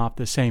coming off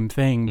the same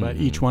thing, but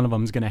each one of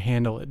them is going to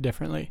handle it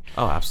differently.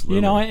 Oh, absolutely.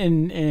 You know,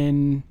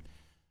 and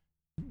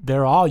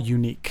they're all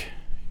unique,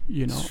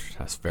 you know.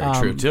 That's very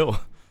true, too.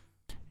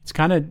 It's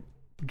kind of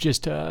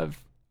just I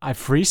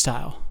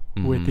freestyle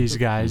with these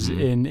guys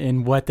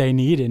in what they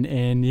need.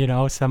 And, you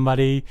know,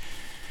 somebody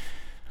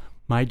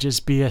might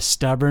just be a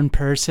stubborn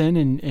person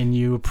and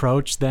you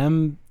approach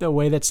them the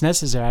way that's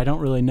necessary. I don't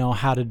really know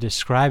how to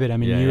describe it. I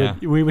mean,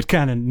 we would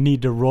kind of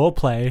need to role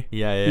play,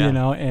 you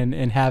know,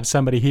 and have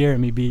somebody hear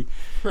me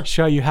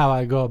show you how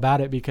I go about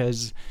it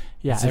because,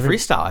 it's a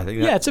freestyle. I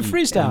think it's a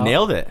freestyle.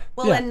 Nailed it.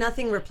 Well, and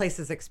nothing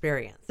replaces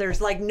experience. There's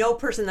like no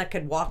person that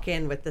could walk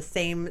in with the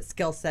same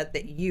skill set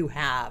that you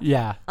have.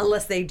 Yeah.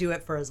 Unless they do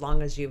it for as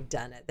long as you've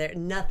done it.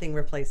 Nothing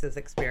replaces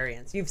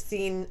experience. You've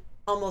seen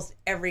almost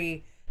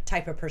every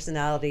type of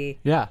personality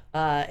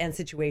and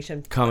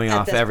situation coming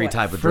off every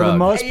type of drug. For the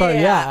most part,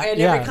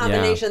 and every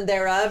combination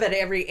thereof at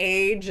every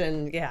age,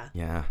 and yeah,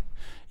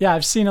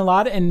 I've seen a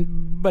lot,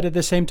 but at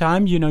the same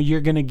time, you know, you're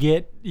gonna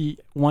get,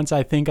 once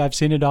I think I've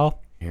seen it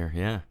all,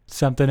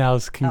 something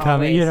else can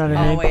come in, you know what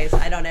I mean? Always.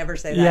 I don't ever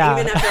say that.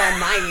 Even after all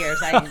my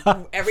years,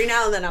 every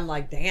now and then I'm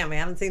like, damn, I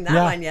haven't seen that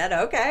one yet.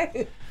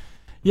 Okay.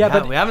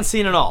 But we haven't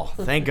seen it all,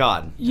 thank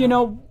God. You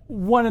know,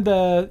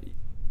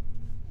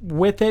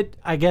 with it,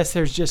 I guess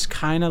there's just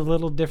kind of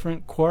little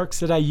different quirks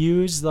that I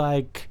use.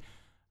 Like,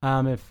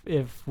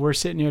 if we're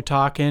sitting here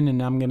talking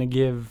and I'm going to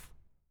give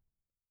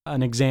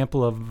an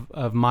example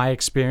of my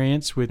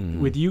experience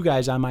with you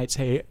guys, I might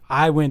say,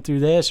 I went through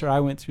this or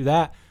I went through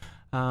that.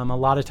 A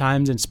lot of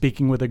times in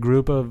speaking with a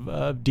group of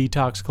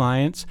detox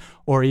clients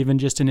or even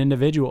just an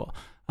individual,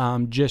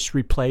 just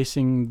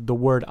replacing the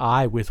word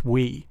I with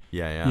we,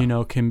 you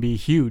know, can be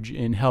huge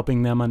in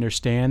helping them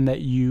understand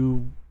that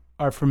you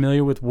are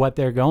familiar with what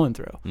they're going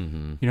through.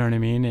 You know what I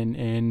mean?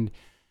 And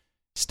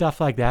stuff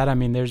like that. I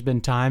mean, there's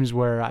been times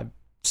where I've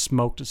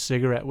smoked a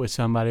cigarette with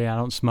somebody I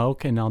don't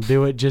smoke, and I'll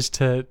do it just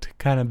to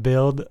kind of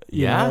build,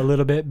 you know, a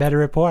little bit better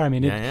rapport. I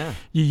mean,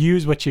 you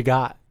use what you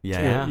got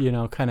to, you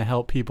know, kind of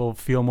help people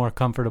feel more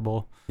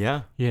comfortable.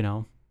 You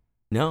know?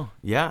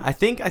 I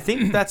think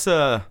that's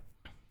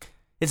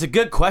it's a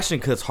good question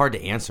because it's hard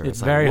to answer.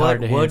 It's very hard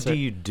to answer. What do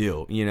you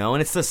do? You know,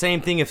 and it's the same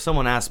thing if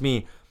someone asked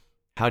me,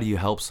 how do you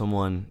help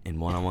someone in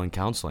one-on-one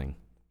counseling?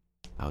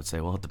 I would say,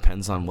 well, it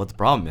depends on what the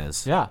problem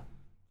is.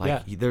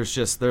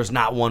 There's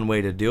not one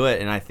way to do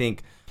it. And I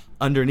think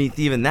underneath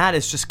even that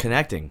is just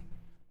connecting.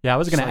 Yeah, I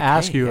was going to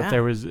ask you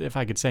if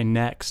I could say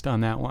next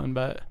on that one,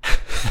 but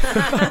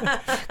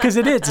because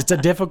it's a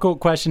difficult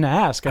question to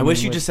ask. I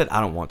wish you just said, I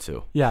don't want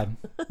to. Yeah,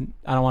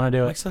 I don't want to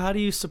do it. Like, so how do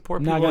you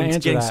support people in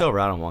getting sober?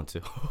 I don't want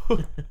to.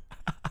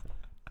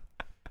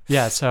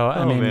 So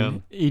I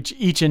mean,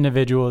 each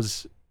individual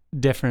is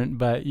different,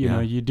 but you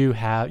know, you do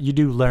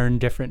learn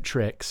different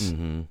tricks,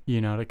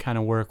 you know, to kind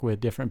of work with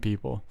different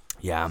people.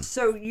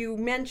 So you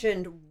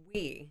mentioned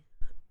we,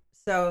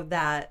 so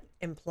that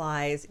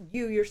implies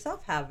you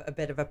yourself have a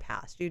bit of a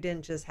past. You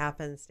didn't just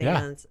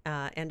happenstance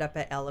end up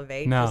at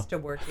Elevate just to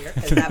work here,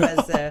 because that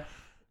was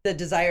the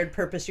desired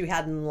purpose you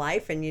had in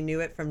life, and you knew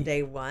it from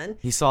day one.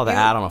 He saw the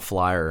ad on a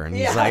flyer, and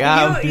he's like,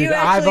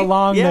 I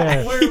belong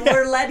there.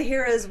 We're led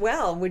here as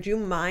well. Would you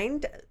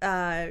mind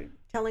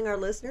telling our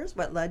listeners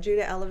what led you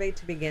to Elevate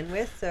to begin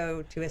with,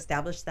 so to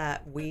establish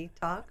that we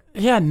talk?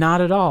 Yeah,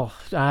 not at all.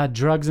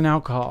 Drugs and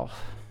alcohol.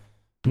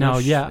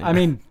 I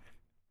mean,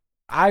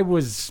 I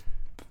was,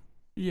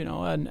 you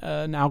know,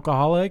 an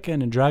alcoholic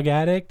and a drug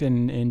addict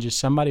and just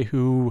somebody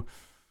who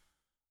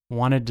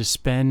wanted to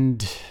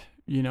spend,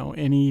 you know,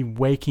 any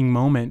waking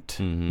moment,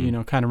 you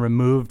know, kind of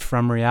removed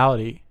from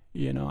reality.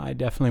 You know, I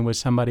definitely was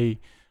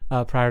somebody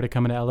prior to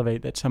coming to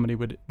Elevate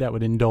that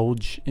would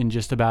indulge in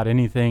just about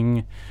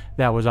anything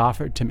that was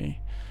offered to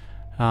me.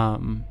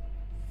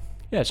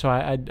 So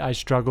I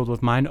struggled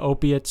with mine.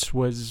 Opiates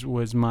was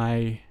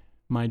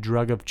my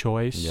drug of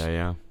choice.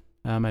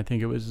 I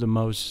think it was the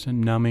most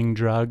numbing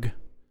drug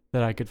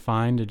that I could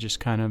find to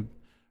just kind of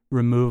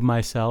remove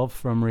myself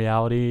from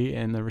reality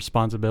and the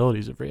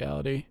responsibilities of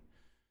reality.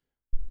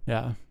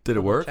 Yeah. Did it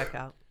work? Check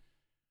out.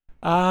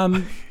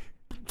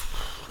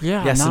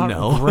 Yeah, yes not and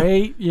no.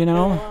 Great, you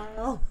know.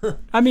 Well,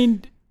 I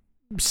mean,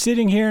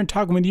 sitting here and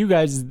talking with you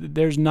guys,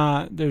 there's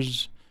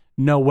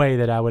no way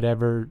that I would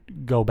ever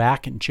go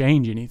back and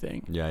change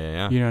anything.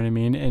 Yeah. You know what I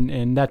mean?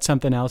 And that's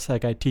something else.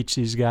 Like I teach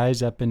these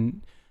guys up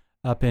in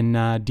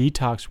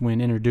detox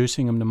when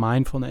introducing them to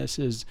mindfulness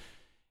is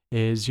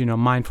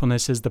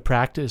mindfulness is the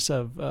practice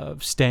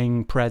of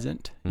staying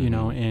present,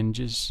 and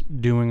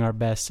just doing our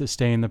best to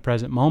stay in the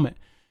present moment,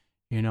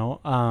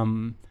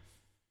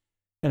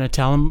 and I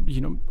tell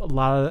them, a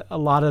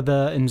lot of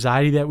the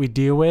anxiety that we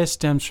deal with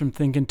stems from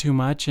thinking too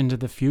much into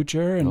the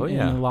future, and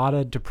a lot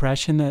of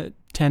depression that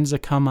tends to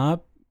come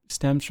up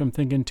stems from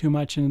thinking too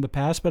much into the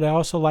past. But I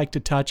also like to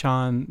touch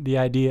on the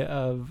idea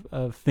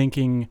of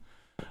thinking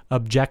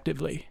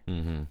objectively,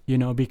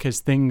 because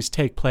things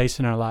take place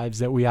in our lives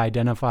that we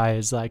identify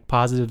as like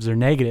positives or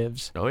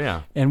negatives. Oh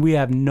yeah. And we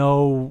have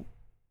no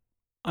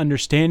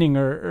understanding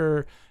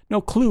or no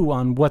clue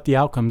on what the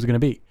outcome is going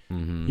to be.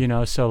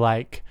 So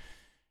like,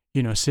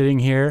 sitting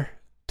here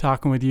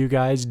talking with you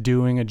guys,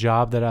 doing a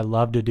job that I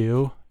love to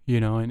do,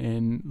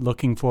 and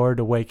looking forward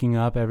to waking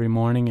up every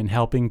morning and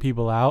helping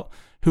people out.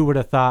 Who would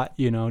have thought,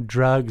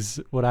 drugs,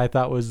 what I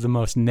thought was the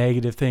most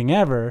negative thing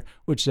ever,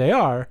 which they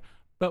are,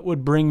 but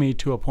would bring me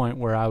to a point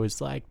where I was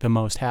like the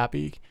most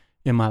happy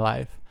in my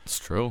life. It's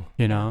true.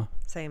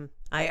 Same.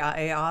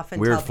 I often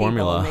Weird tell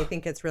formula. people, and they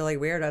think it's really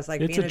weird. I was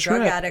like, It's being a a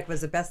drug trip. addict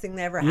was the best thing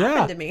that ever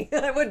happened to me.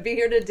 I wouldn't be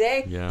here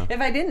today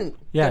if I didn't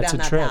go it's down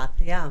a that trip. path.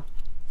 Yeah.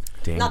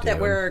 Damn, Not that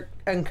dude. we're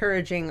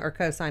encouraging or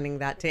co-signing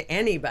that to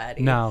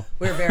anybody. No.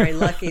 We're very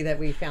lucky that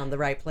we found the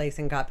right place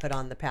and got put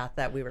on the path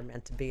that we were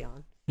meant to be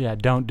on. Yeah,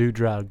 don't do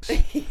drugs.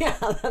 Yeah,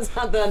 that's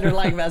not the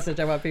underlying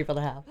message I want people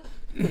to have.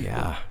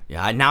 Yeah.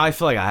 Now I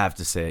feel like I have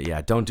to say it.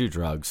 Yeah, don't do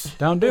drugs.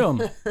 Don't do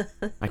them.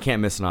 I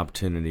can't miss an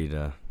opportunity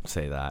to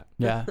say that.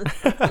 Yeah.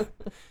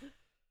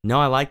 No,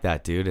 I like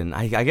that, dude. And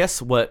I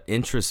guess what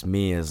interests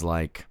me is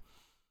like,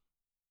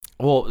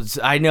 well,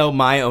 I know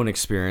my own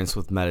experience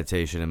with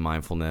meditation and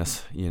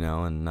mindfulness,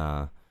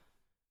 and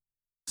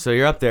so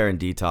you're up there in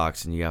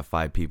detox and you got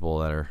 5 people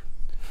that are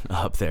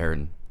up there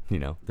and,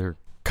 they're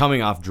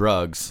coming off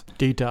drugs.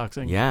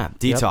 Detoxing. Yeah,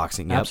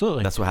 detoxing. Yep.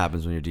 Absolutely. That's what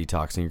happens when you're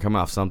detoxing. You're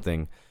coming off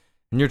something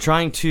and you're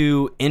trying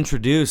to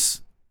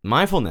introduce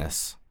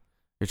mindfulness.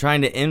 You're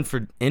trying to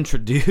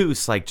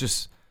introduce like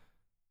just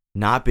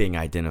not being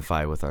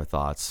identified with our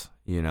thoughts.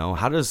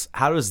 How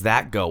does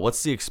that go?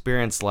 What's the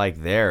experience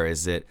like there?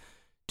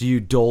 Do you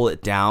dole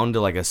it down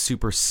to like a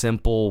super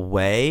simple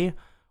way?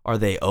 Are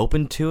they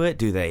open to it?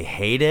 Do they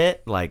hate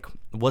it? Like,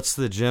 what's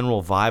the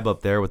general vibe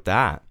up there with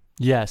that?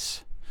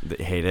 Yes.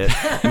 They hate it?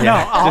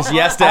 Yeah. Just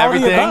yes to all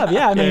everything? The above.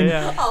 Yeah, I mean,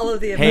 All of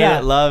the above. Hate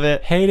it, love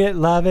it. hate it,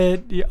 love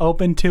it, you're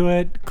open to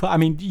it. I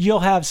mean, you'll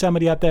have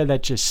somebody up there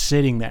that's just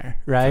sitting there,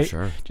 right? For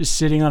sure. Just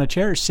sitting on a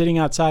chair, sitting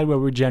outside where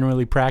we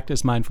generally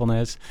practice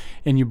mindfulness,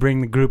 and you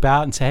bring the group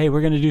out and say, hey,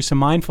 we're going to do some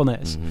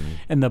mindfulness.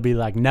 And they'll be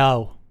like,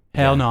 no,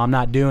 hell no, I'm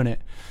not doing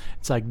it.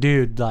 It's like,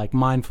 dude, like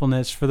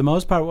mindfulness, for the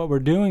most part, what we're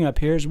doing up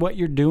here is what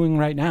you're doing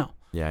right now.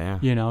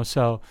 Yeah.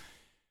 So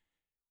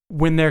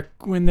when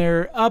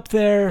they're up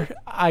there,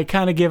 I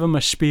kind of give them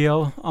a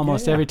spiel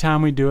almost every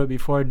time we do it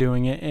before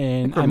doing it,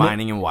 and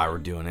Reminding them why we're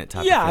doing it.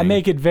 Type of thing. I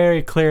make it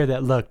very clear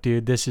that, look,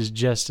 dude, this is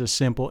just a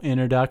simple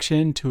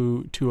introduction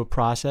to a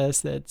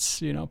process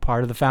that's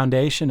part of the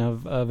foundation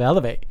of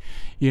Elevate,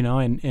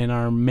 and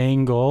our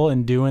main goal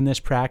in doing this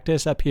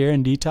practice up here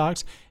in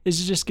Detox is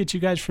to just get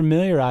you guys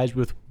familiarized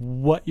with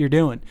what you're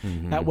doing.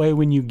 That way,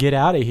 when you get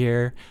out of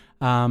here.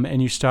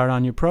 And you start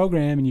on your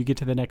program and you get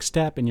to the next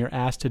step and you're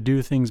asked to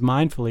do things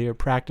mindfully or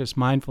practice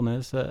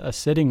mindfulness, a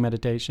sitting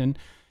meditation,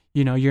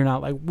 you're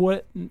not like,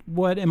 what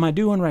am I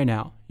doing right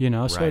now? So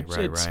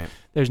Right.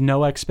 there's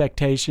no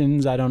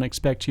expectations. I don't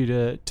expect you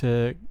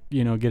to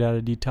get out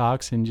of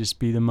detox and just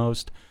be the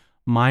most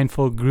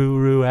mindful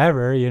guru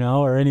ever,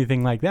 or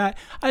anything like that.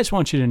 I just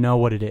want you to know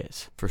what it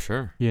is. For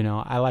sure.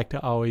 I like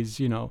to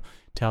always,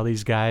 tell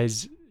these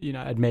guys,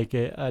 I'd make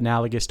it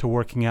analogous to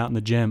working out in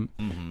the gym.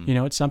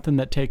 It's something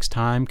that takes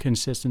time,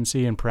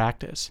 consistency, and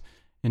practice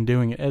in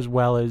doing it, as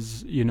well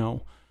as,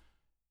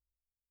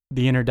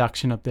 the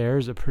introduction up there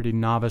is a pretty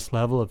novice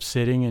level of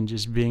sitting and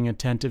just being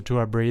attentive to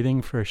our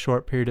breathing for a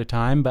short period of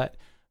time. But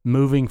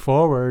moving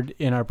forward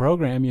in our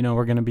program,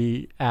 we're going to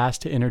be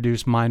asked to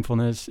introduce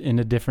mindfulness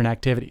into different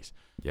activities.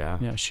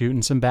 Yeah.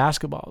 Shooting some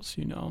basketballs,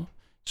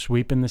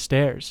 sweeping the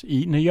stairs,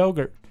 eating a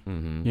yogurt,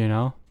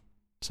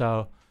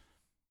 So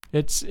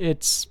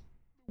it's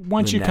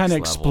once The you kind of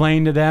next level.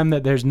 explain to them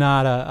that there's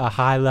not a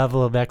high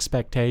level of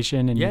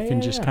expectation and you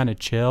can just kind of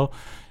chill,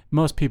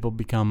 most people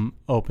become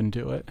open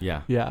to it.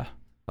 Yeah.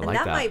 I And like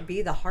that that. might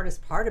be the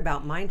hardest part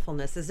about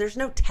mindfulness is there's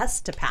no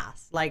test to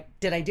pass. Like,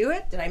 did I do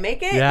it? Did I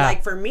make it? Yeah.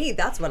 Like, for me,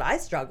 that's what I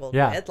struggled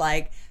with.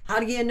 Like, how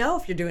do you know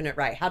if you're doing it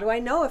right? How do I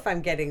know if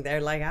I'm getting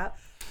there? Like,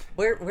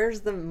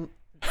 where's the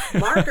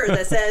marker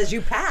that says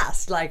you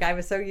passed? Like, I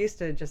was so used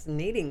to just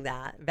needing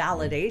that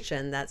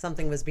validation that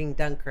something was being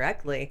done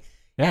correctly.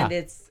 Yeah. And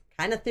it's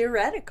kind of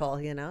theoretical,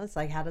 It's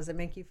like, how does it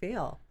make you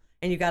feel?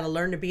 And you got to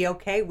learn to be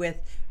okay with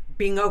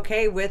being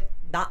okay with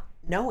not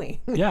knowing.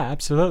 Yeah,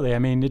 absolutely. I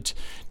mean,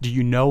 do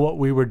you know what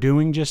we were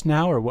doing just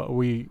now, or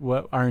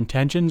what our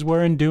intentions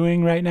were in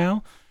doing right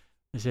now?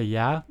 They say,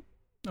 yeah.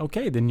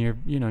 Okay, then you're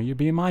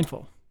being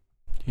mindful.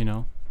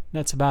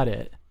 That's about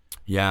it.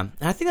 Yeah,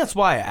 and I think that's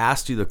why I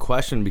asked you the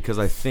question, because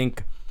I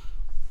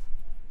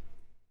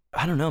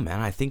don't know, man.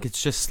 I think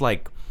it's just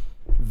like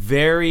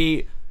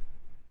very,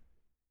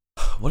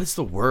 what is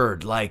the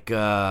word? Like,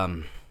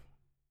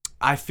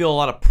 I feel a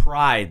lot of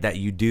pride that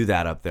you do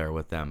that up there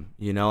with them.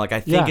 Like,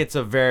 I think it's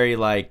a very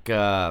like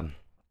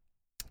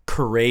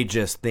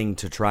courageous thing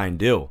to try and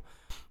do.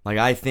 Like,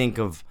 I think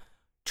of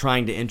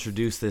trying to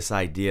introduce this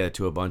idea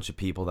to a bunch of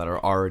people that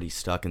are already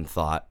stuck in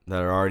thought,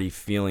 that are already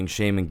feeling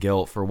shame and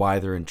guilt for why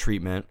they're in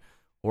treatment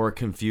or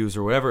confused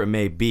or whatever it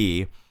may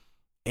be.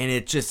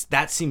 And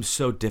that seems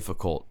so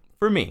difficult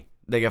for me.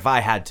 Like, if I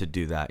had to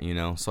do that,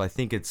 So I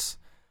think it's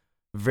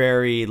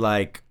very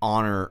like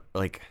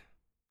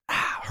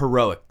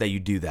heroic that you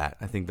do that.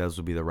 I think those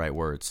would be the right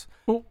words.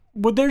 Well,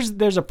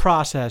 there's a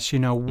process,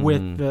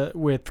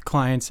 with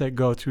clients that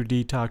go through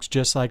detox,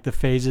 just like the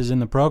phases in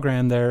the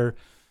program. They're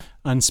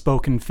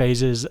unspoken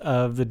phases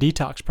of the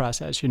detox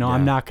process.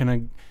 I'm not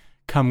going to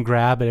come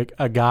grab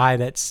a guy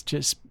that's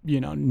just,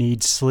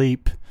 needs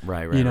sleep.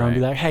 Right. And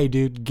be like, hey,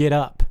 dude, get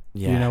up.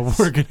 Yeah.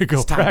 We're going to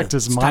go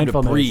practice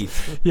mindfulness. Breathe.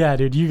 Yeah,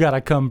 dude, you got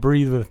to come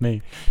breathe with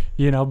me.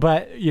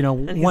 But,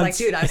 and he's like,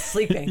 dude, I'm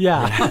sleeping.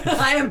 Yeah.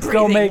 I am breathing.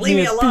 Go make Leave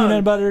me me a alone.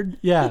 peanut butter.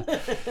 Yeah.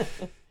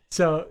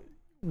 So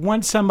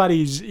once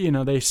somebody's,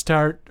 they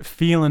start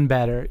feeling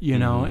better,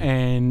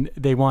 and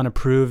they want to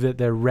prove that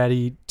they're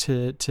ready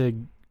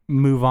to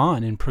move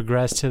on and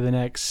progress to the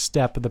next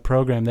step of the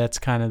program, that's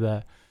kind of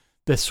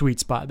the sweet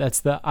spot.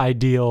 That's the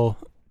ideal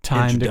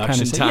time to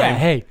kind of say, yeah,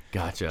 hey,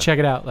 gotcha. Check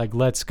it out. Like,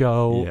 let's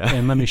go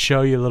and let me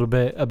show you a little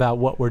bit about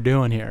what we're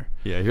doing here.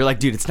 Yeah, you're like,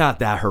 dude, it's not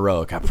that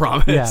heroic, I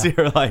promise. Yeah.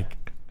 You're like,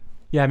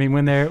 yeah, I mean,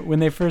 when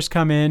they first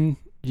come in,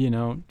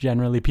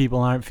 generally people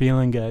aren't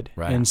feeling good,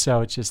 right. And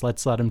so it's just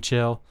let's let them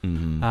chill.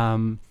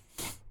 Mm-hmm.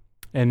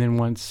 And then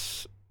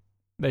once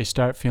they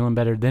start feeling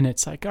better, then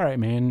it's like, all right,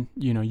 man,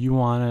 you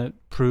want to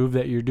prove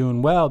that you're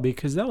doing well,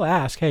 because they'll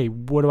ask, hey,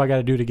 what do I got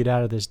to do to get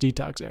out of this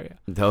detox area?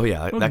 Oh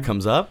yeah, that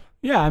comes up.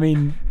 Yeah, I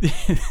mean,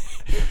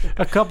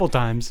 a couple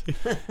times.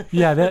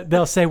 Yeah,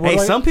 they'll say, well, hey,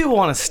 some people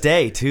want to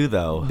stay too,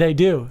 though. They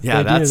do.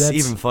 Yeah, they that's do.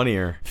 even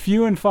funnier.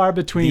 Few and far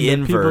between. The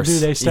But people inverse. do.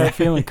 They start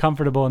feeling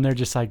comfortable, and they're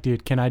just like,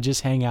 dude, can I just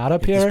hang out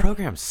up here? This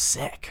program's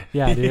sick.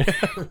 Yeah, dude.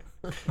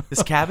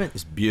 This cabin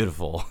is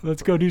beautiful.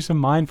 Let's go do some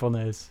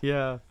mindfulness.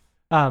 Yeah.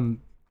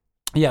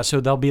 Yeah, so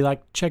they'll be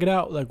like, check it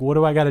out. Like, what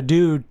do I got to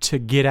do to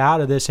get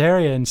out of this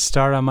area and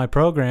start on my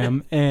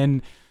program?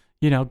 And,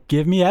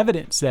 give me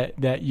evidence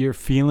that you're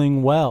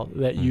feeling well,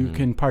 that you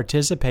can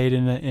participate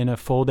in a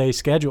full day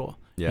schedule.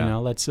 Yeah.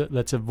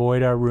 Let's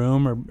avoid our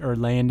room or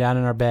laying down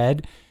in our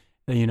bed.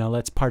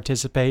 Let's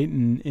participate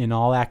in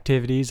all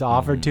activities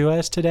offered to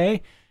us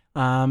today.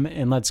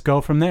 And let's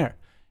go from there.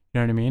 You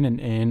know what I mean?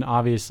 And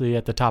obviously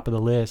at the top of the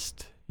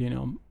list,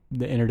 the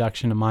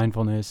introduction to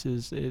mindfulness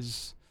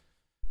is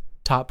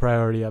top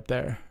priority up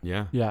there.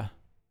 Yeah. Yeah.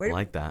 I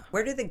like that.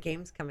 Where do the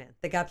games come in?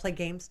 They got to play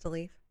games to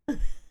leave?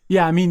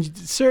 Yeah, I mean,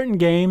 certain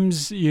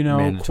games,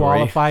 Mandatory.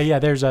 qualify. Yeah,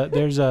 there's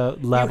a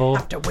level. You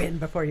have to win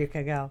before you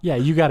can go. Yeah,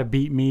 you got to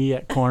beat me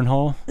at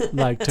cornhole,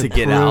 like to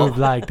get prove out.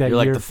 like that You're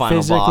like you're the final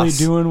physically boss.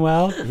 doing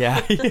well.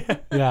 Yeah.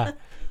 Yeah,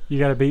 you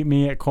got to beat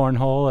me at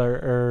cornhole,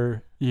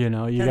 or you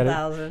got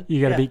 10,000.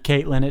 to beat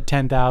Caitlin at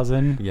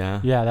 10,000. Yeah.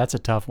 Yeah, that's a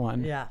tough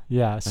one. Yeah.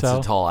 Yeah. That's So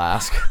a tall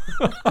ask.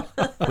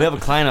 We have a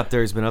client up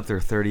there who's been up there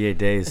 38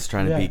 days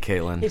trying to beat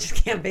Caitlin. You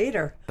just can't beat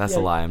her. That's a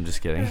lie. I'm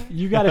just kidding.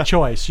 you got a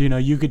choice.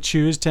 You could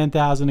choose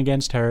 10,000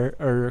 against her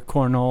or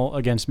cornhole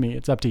against me.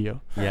 It's up to you.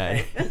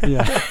 Yeah.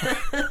 Yeah.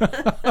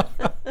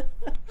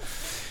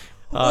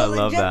 I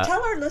love that.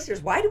 Tell our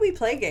listeners, why do we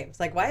play games?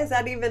 Like, why is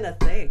that even a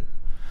thing?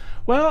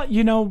 Well,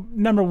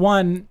 number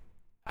one,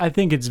 I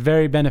think it's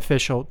very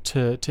beneficial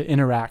to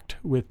interact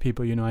with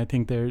people. I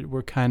think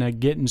we're kind of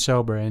getting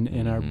sober,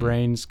 and our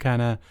brains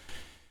kind of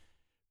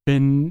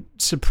been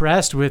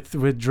suppressed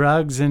with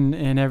drugs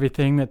and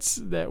everything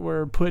that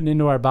we're putting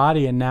into our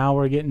body, and now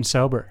we're getting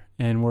sober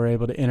and we're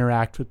able to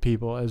interact with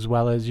people, as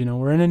well as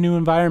we're in a new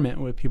environment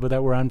with people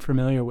that we're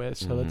unfamiliar with.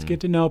 So let's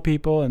get to know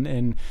people,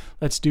 and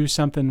let's do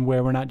something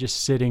where we're not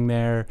just sitting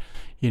there,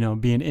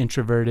 being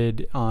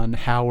introverted on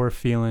how we're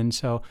feeling.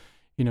 So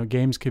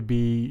games could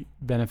be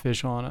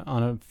beneficial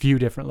on a few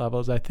different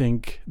levels. I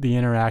think the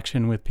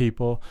interaction with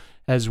people,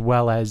 as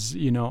well as,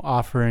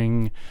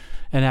 offering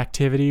an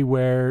activity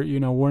where,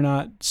 we're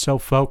not so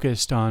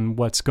focused on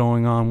what's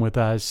going on with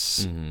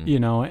us,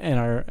 in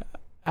our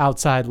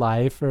outside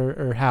life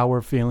or how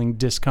we're feeling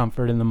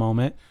discomfort in the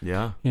moment.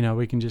 Yeah.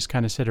 We can just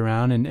kind of sit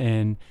around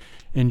and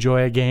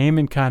enjoy a game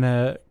and kind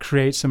of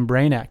create some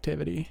brain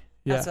activity.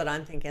 Yeah. That's what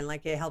I'm thinking.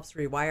 Like, it helps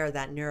rewire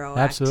that neuroactivity.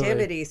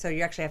 Absolutely. So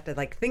you actually have to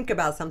think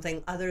about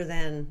something other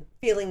than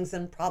feelings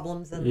and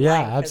problems in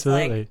Yeah, life.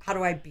 absolutely. It's like, how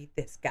do I beat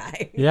this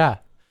guy? Yeah.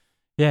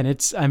 Yeah.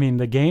 And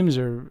the games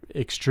are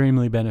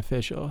extremely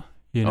beneficial.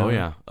 Oh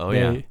yeah.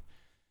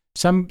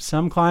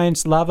 some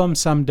clients love them,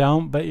 some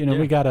don't, but Yeah.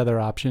 we got other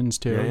options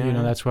too.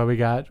 Yeah. That's why we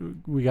got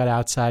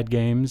outside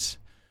games,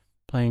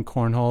 playing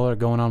cornhole or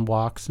going on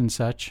walks and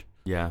such.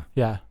 Yeah.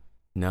 Yeah.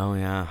 No,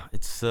 yeah.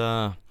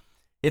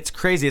 It's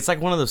crazy. It's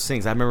like one of those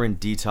things. I remember in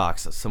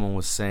Detox that someone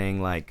was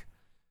saying, like,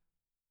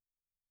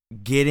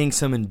 getting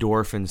some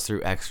endorphins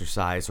through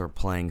exercise or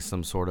playing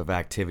some sort of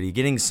activity,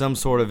 getting some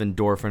sort of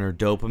endorphin or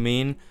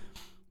dopamine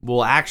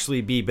will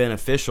actually be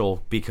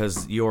beneficial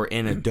because you're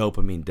in a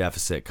dopamine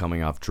deficit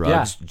coming off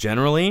drugs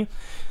generally.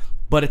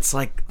 But it's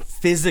like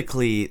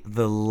physically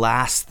the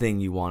last thing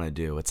you want to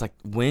do. It's like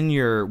when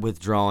you're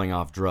withdrawing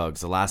off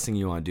drugs, the last thing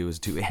you want to do is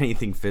do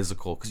anything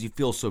physical because you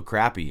feel so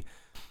crappy.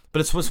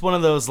 But it's just one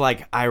of those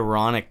like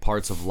ironic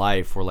parts of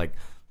life where like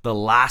the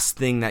last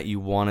thing that you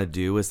want to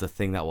do is the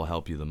thing that will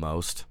help you the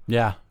most.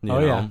 Yeah. You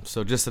know?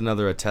 So just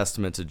another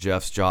testament to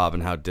Jeff's job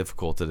and how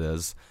difficult it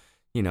is.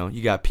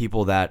 You got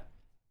people that,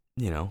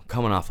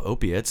 coming off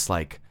opiates,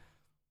 like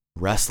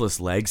restless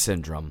leg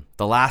syndrome.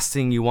 The last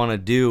thing you want to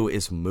do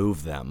is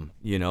move them.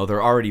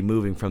 They're already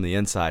moving from the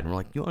inside. And we're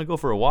like, you want to go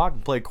for a walk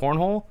and play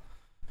cornhole?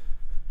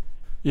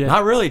 Yeah.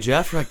 Not really,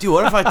 Jeff. You're like, dude,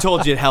 what if I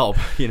told you it'd help?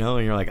 And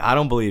you're like, I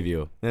don't believe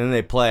you. And then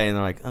they play and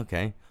they're like,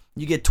 okay.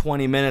 You get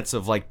 20 minutes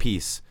of like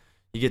peace.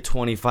 You get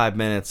 25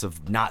 minutes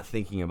of not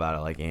thinking about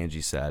it, like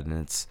Angie said. And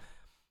it's,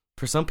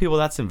 for some people,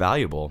 that's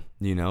invaluable.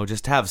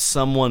 Just have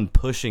someone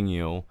pushing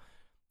you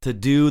to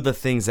do the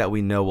things that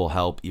we know will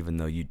help, even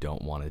though you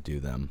don't want to do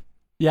them.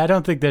 Yeah, I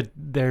don't think that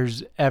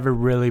there's ever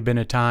really been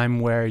a time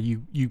where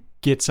you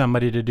get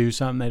somebody to do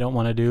something they don't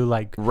want to do,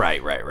 like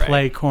right.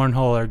 play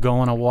cornhole or go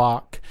on a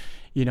walk,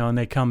 and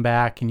they come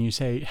back and you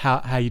say,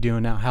 how you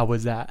doing now? How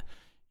was that?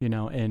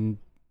 And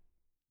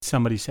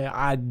somebody say,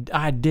 I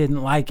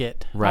didn't like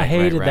it. I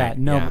hated that.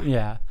 No,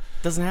 yeah.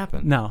 Doesn't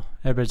happen. No,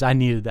 everybody's, I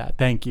needed that.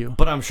 Thank you.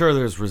 But I'm sure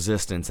there's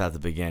resistance at the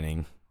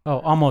beginning. Oh,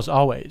 almost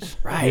always.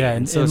 Right. Yeah,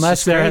 and so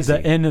unless they're at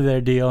the end of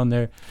their deal and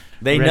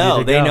they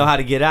know how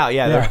to get out.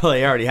 Yeah,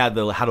 they already had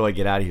the how do I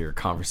get out of here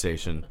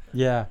conversation.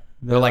 Yeah.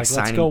 They're like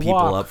signing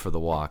people up for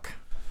the walk.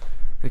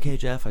 Okay,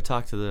 Jeff, I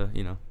talked to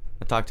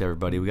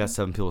everybody. We got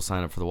 7 people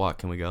sign up for the walk.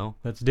 Can we go?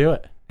 Let's do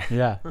it.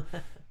 Yeah.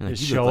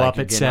 Just show up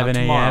at 7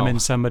 a.m.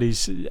 and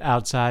somebody's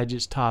outside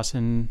just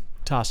tossing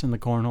the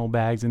cornhole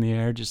bags in the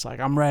air, just like,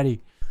 I'm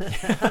ready.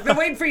 I've been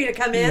waiting for you to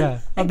come in. Yeah.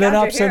 I've been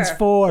up since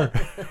 4.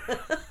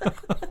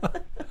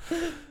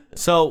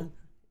 So,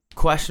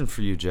 question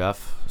for you,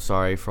 Jeff.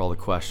 Sorry for all the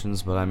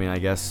questions, but I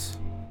guess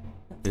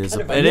it is.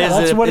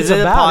 That's what it's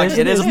about.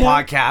 It is a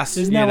podcast.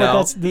 Isn't that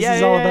what this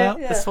is all about?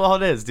 Yeah. That's all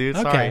it is, dude.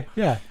 Okay. Sorry.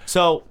 Yeah.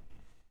 So,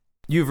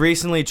 you've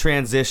recently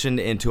transitioned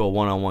into a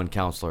one-on-one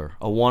counselor,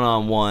 a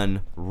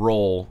one-on-one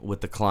role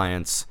with the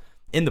clients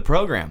in the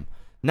program,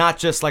 not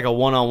just like a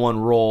one-on-one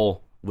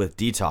role with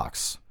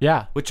Detox.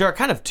 Yeah. Which are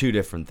kind of two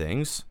different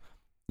things.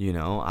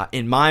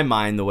 In my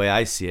mind, the way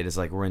I see it is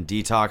like we're in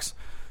Detox.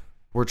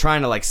 We're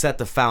trying to like set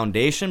the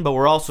foundation, but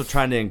we're also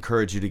trying to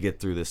encourage you to get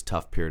through this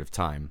tough period of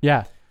time.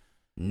 Yeah.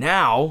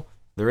 Now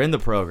they're in the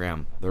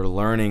program. They're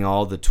learning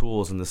all the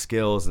tools and the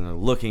skills, and they're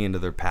looking into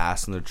their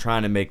past, and they're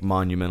trying to make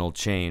monumental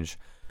change.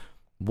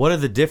 What are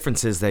the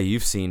differences that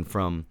you've seen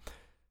from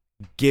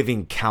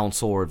giving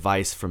counsel or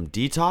advice from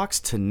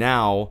Detox to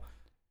now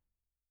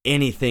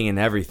anything and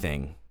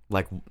everything?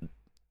 Like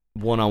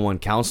one-on-one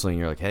counseling,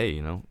 you're like,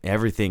 hey,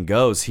 everything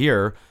goes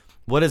here.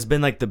 What has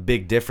been like the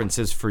big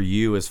differences for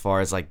you as far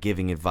as like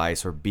giving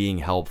advice or being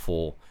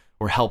helpful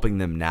or helping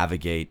them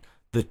navigate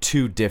the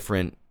two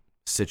different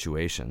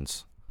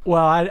situations?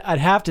 Well, I'd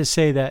have to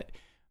say that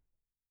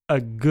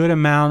a good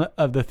amount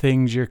of the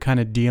things you're kind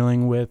of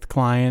dealing with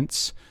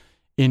clients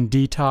in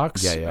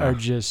Detox are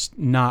just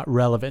not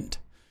relevant.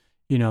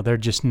 They're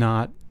just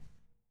not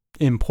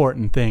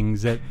important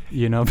things that,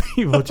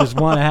 people just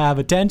want to have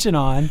attention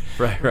on.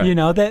 Right.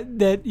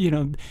 That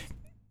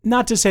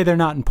not to say they're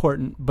not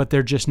important, but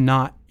they're just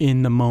not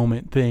in the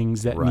moment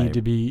things that need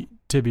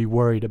to be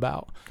worried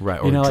about. Right.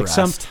 Or like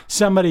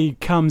somebody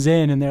comes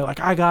in and they're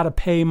like, I got to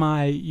pay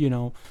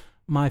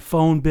my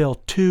phone bill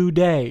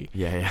today.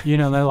 Yeah.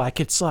 They're like,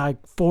 it's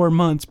like 4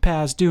 months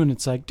past due. And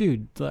it's like,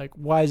 dude, like,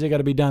 why is it got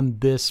to be done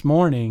this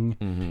morning?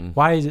 Mm-hmm.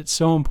 Why is it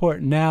so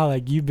important now?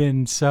 Like, you've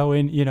been so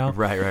in,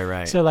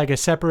 Right. So like a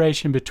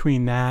separation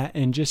between that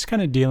and just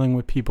kind of dealing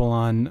with people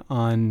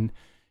on,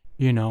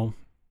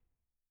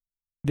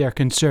 their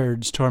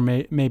concerns toward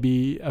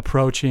maybe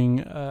approaching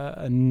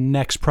a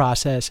next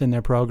process in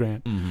their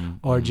program,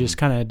 or just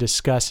kind of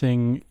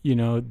discussing,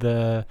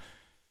 the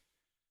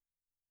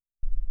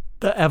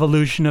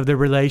evolution of their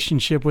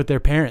relationship with their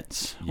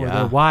parents or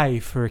their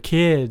wife or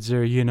kids,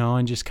 or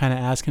and just kind of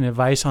asking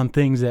advice on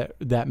things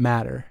that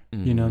matter,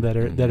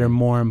 that are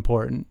more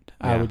important.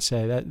 I would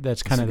say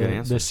that's kind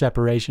of the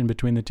separation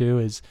between the two.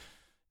 Is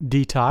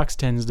Detox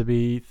tends to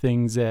be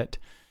things that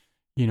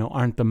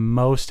aren't the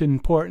most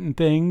important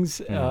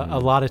things. A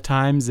lot of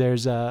times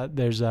there's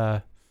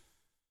a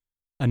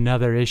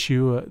another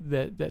issue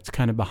that's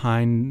kind of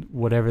behind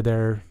whatever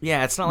their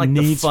it's not like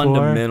the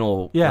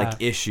fundamental like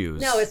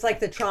issues. No, it's like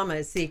the trauma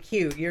is the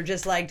acute. You're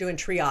just like doing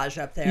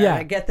triage up there.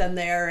 Yeah. Get them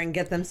there and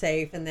get them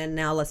safe, and then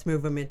now let's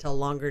move them into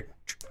longer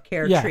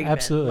care treatment.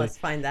 Absolutely. Let's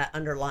find that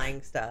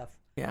underlying stuff.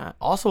 Yeah.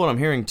 Also, what I'm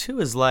hearing too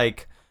is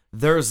like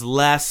there's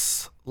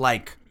less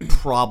like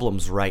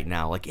problems right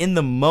now. Like in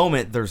the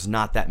moment, there's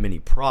not that many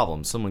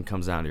problems. Someone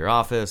comes down to your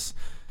office.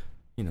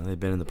 They've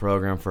been in the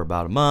program for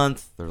about a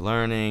month. They're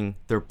learning.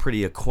 They're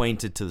pretty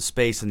acquainted to the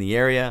space in the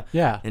area.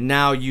 Yeah. And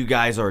now you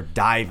guys are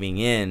diving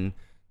in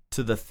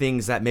to the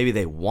things that maybe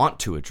they want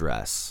to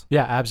address.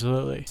 Yeah,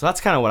 absolutely. So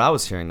that's kind of what I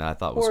was hearing that I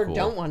thought was cool. Or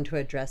don't want to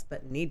address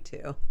but need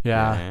to.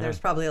 Yeah. There's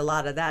probably a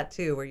lot of that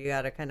too, where you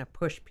got to kind of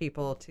push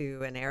people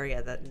to an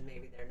area that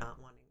maybe they're not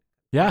wanting.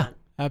 Yeah,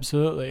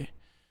 absolutely.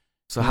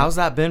 So how's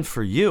that been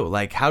for you?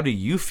 Like, how do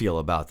you feel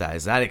about that?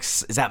 Is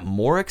that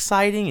more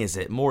exciting? Is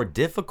it more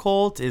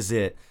difficult? Is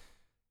it...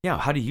 Yeah,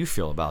 how do you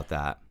feel about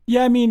that?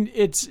 Yeah, I mean,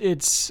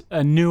 it's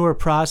a newer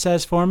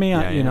process for me.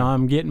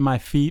 I'm getting my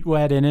feet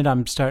wet in it.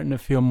 I'm starting to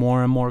feel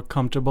more and more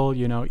comfortable,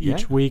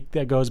 each week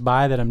that goes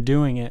by that I'm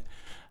doing it.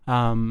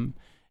 And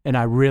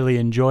I really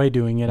enjoy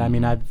doing it. I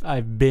mean,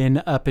 I've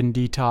been up in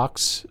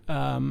detox,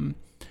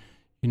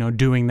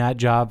 doing that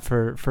job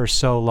for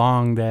so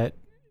long that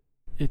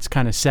it's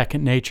kind of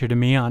second nature to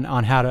me on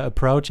how to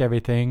approach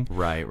everything.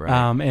 Right.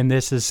 And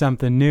this is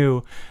something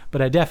new,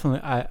 but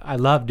I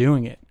love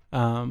doing it.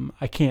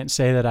 I can't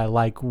say that I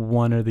like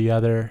one or the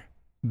other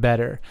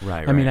better.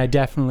 Right. I mean, I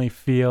definitely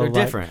feel they're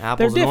like different.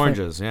 Apples and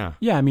oranges. Yeah.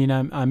 Yeah. I mean,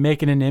 I'm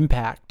making an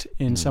impact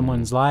in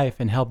someone's life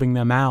and helping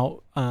them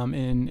out,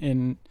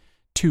 in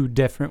two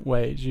different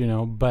ways,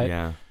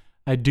 but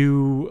I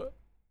do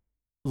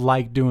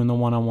like doing the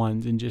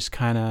one-on-ones and just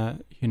kind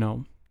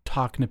of,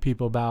 talking to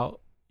people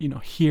about,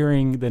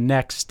 hearing the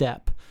next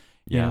step,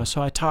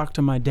 so I talked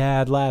to my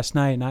dad last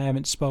night and I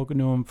haven't spoken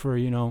to him for,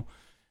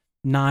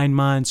 9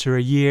 months or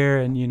a year,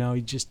 and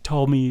he just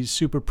told me he's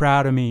super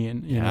proud of me,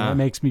 and it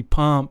makes me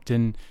pumped,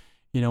 and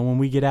when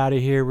we get out of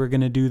here we're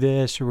going to do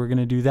this or we're going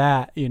to do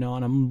that, and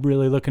I'm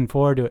really looking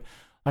forward to it.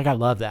 Like, I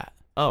love that.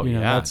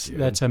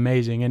 That's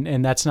amazing,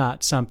 and that's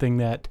not something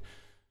that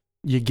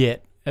you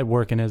get at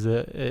working as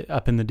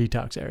up in the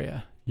detox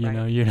area.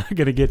 You're not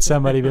going to get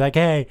somebody to be like,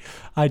 "Hey,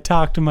 I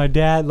talked to my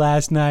dad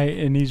last night,"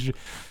 and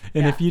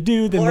if you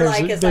do, then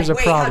there's a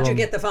problem. How'd you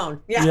get the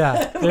phone?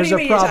 Yeah, there's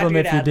a problem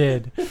if you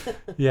did.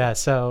 Yeah,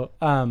 so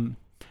I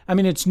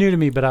mean, it's new to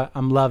me, but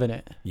I'm loving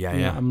it.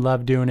 Yeah. I'm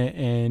love doing it,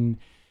 and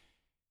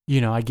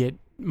I get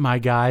my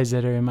guys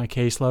that are in my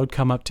caseload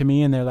come up to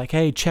me and they're like,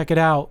 "Hey, check it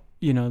out."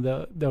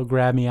 They'll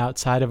grab me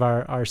outside of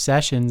our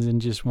sessions and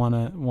just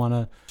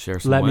wanna share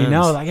some let wins. me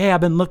know, like, "Hey,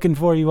 I've been looking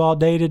for you all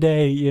day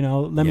today.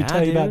 Let me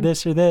tell you about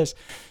this or this,"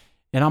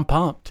 and I'm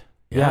pumped.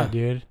 Yeah,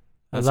 dude,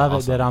 That's I love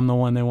awesome. it that I'm the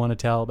one they want to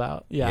tell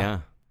about. Yeah.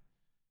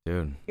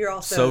 Dude, you're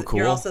also so cool.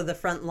 You're also the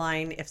front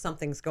line if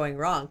something's going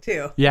wrong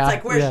too. Yeah, it's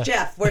like, where's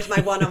Jeff? Where's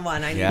my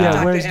one-on-one? I need to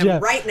talk where's to him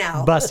Jeff? right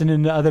now. Busting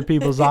into other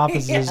people's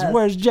offices. Yes.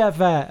 Where's Jeff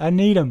at? I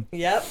need him.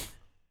 Yep.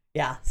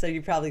 Yeah, so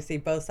you probably see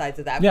both sides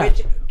of that, Yeah.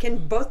 which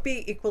can both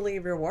be equally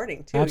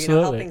rewarding too.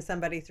 Absolutely. Helping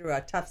somebody through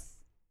a tough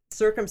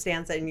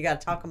circumstance and you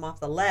got to talk them off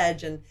the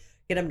ledge and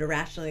get them to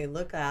rationally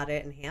look at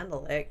it and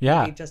handle it.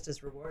 Can be just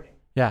as rewarding.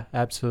 Yeah,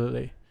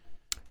 absolutely.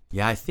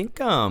 Yeah, I think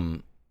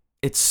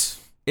it's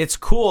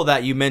cool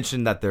that you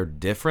mentioned that they're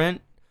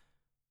different,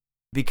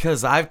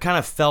 because I've kind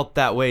of felt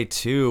that way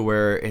too,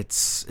 where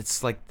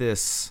it's like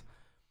this.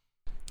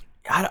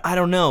 I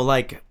don't know,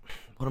 like,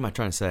 what am I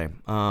trying to say?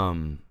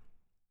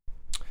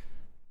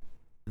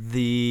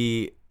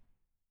 The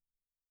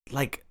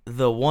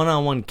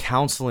one-on-one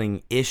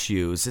counseling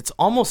issues, it's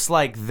almost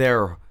like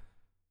they're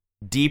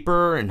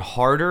deeper and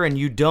harder, and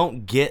you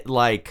don't get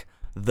like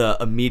the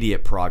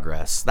immediate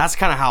progress. That's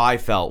kind of how I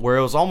felt, where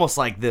it was almost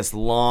like this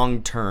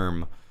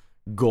long-term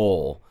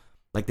goal.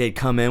 Like, they'd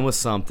come in with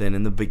something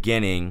in the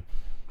beginning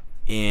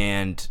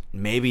and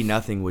maybe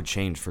nothing would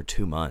change for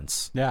 2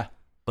 months. Yeah.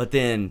 But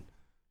then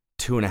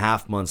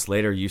 2.5 months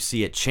later, you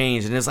see it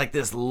change, and it's like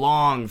this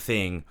long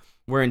thing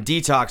where in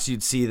detox,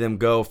 you'd see them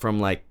go from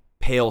like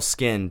pale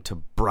skin to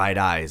bright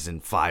eyes in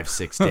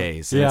 5-6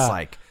 days. And it's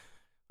like,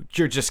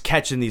 you're just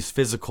catching these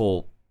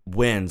physical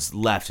wins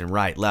left and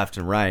right.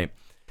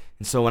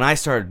 And so when I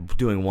started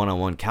doing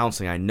one-on-one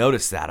counseling, I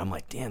noticed that. I'm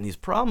like, damn, these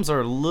problems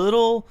are a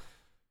little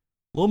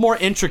more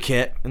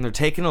intricate, and they're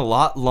taking a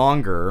lot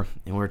longer,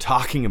 and we're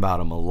talking about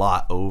them a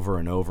lot over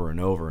and over and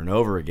over and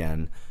over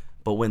again.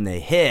 But when they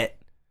hit,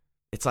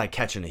 it's like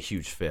catching a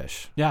huge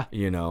fish. Yeah.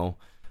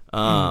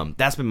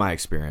 That's been my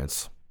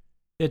experience.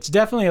 It's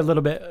definitely a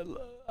little bit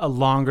a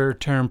longer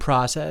term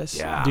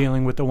process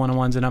dealing with the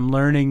one-on-ones, and I'm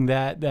learning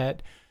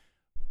that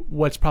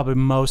what's probably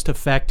most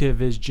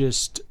effective is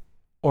just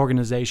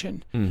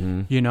organization.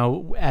 You know,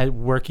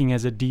 working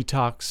as a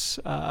detox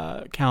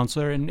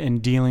counselor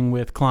and dealing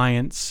with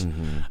clients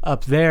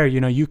up there, you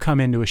know, you come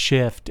into a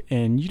shift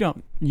and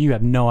you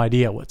have no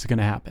idea what's going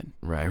to happen.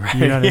 Right.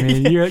 You know what I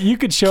mean? You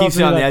could show Keeps up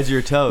you on like, the edge of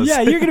your toes.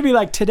 Yeah, you're going to be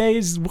like,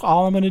 today's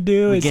all I'm going to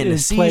do is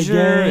play games.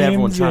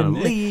 Everyone's trying to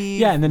leave.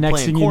 Yeah, and the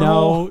next thing you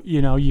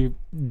know, you're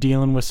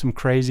dealing with some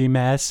crazy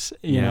mess,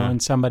 you know,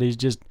 and somebody's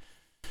just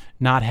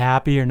not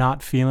happy or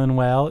not feeling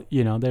well.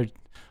 You know, there's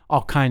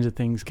all kinds of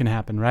things can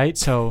happen, right?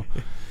 So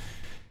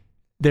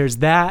there's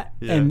that,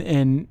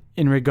 and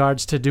in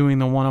regards to doing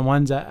the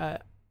one-on-ones,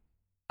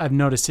 I've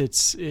noticed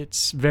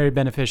it's very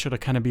beneficial to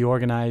kind of be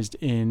organized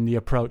in the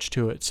approach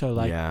to it. So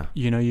like,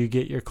 you know, you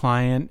get your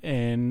client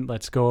and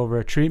let's go over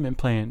a treatment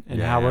plan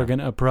and how we're going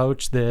to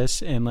approach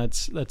this, and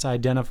let's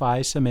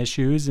identify some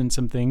issues and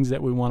some things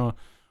that we want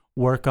to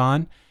work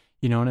on,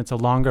 you know, and it's a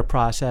longer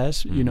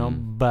process, you know,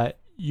 but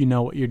you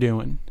know what you're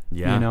doing,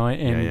 you know,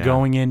 and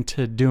going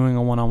into doing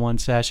a one-on-one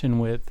session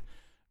with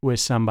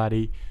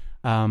somebody,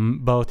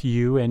 both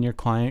you and your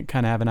client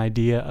kind of have an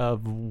idea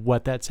of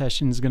what that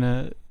session is going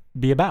to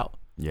be about.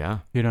 Yeah.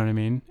 You know what I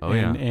mean? Oh,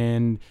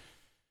 and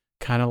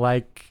kind of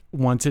like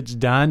once it's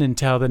done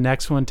until the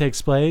next one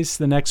takes place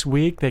the next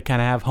week, they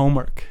kind of have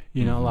homework.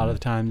 You know, a lot of the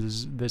times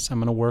is this, I'm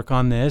going to work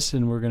on this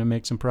and we're going to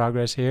make some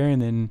progress here.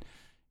 And then,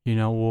 you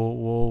know,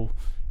 we'll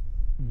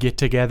get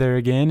together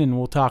again and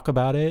we'll talk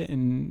about it.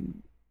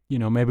 And, you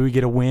know, maybe we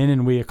get a win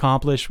and we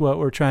accomplish what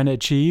we're trying to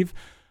achieve.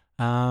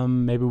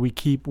 Maybe we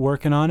keep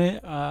working on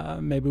it.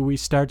 Maybe we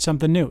start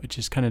something new. It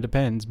just kind of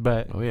depends.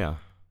 But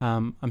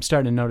I'm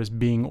starting to notice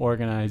being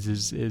organized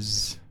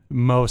is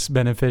most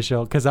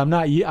beneficial because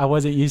I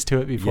wasn't used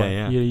to it before.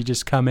 You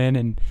just come in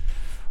and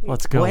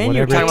let's go. Well,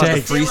 whatever it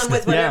takes. Dealing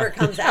with whatever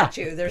comes at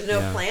you. There's no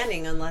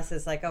planning unless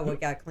it's like, oh, we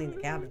got to clean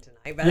the cabin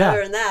tonight. But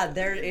other than that,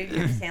 you're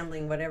just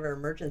handling whatever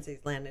emergencies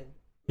land in.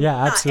 Yeah,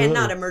 absolutely. And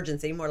not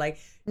emergency, more like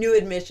new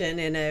admission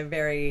in a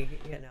very,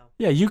 you know.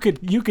 Yeah, you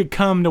could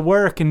come to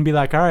work and be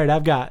like, all right,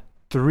 I've got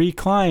 3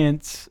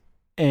 clients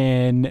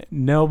and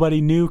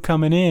nobody new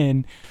coming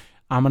in.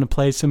 I'm going to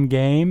play some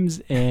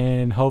games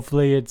and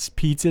hopefully it's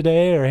pizza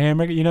day or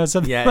hamburger, you know,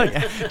 something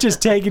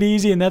just take it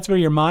easy. And that's where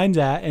your mind's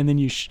at. And then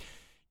you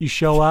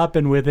show up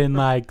and within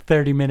like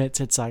 30 minutes,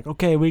 it's like,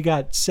 okay, we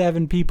got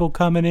 7 people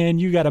coming in.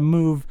 You got to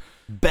move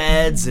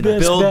beds and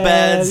build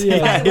beds.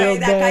 Yeah, by the way,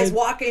 that guy's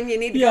walking. You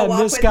need to go walk with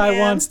him. This guy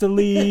wants to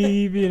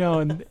leave, you know.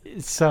 And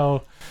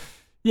so,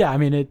 yeah, I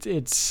mean,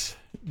 it's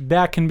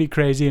that can be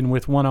crazy. And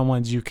with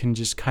one-on-ones, you can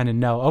just kind of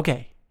know,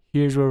 okay,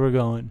 here's where we're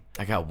going.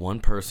 I got one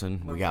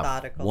person. We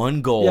got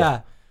one goal.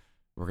 Yeah.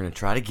 We're going to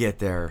try to get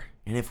there.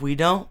 And if we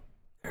don't,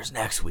 there's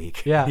next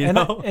week. Yeah.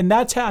 And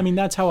that's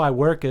how I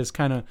work is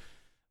kind of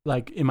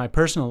like in my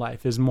personal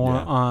life is more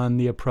on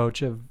the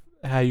approach of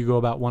how you go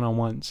about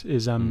one-on-ones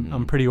is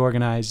I'm pretty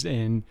organized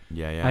and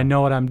I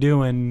know what I'm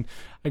doing.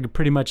 I can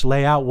pretty much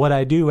lay out what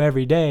I do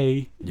every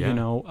day, you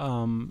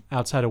know,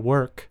 outside of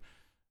work,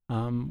 what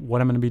I'm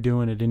going to be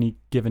doing at any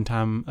given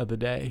time of the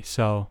day.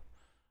 So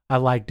I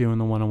like doing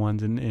the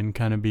one-on-ones and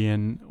kind of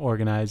being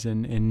organized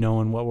and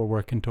knowing what we're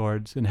working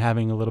towards and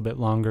having a little bit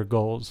longer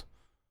goals.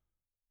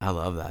 I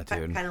love that,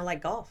 dude. Kind of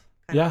like golf.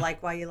 Kind of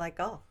like why you like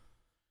golf.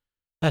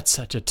 That's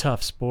such a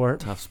tough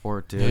sport. Tough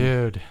sport,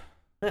 dude.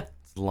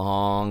 It's a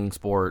long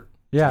sport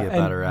to get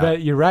better at.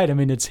 But you're right. I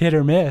mean, it's hit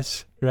or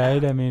miss,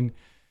 right? I mean,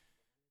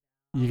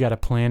 you got to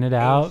plan it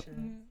out.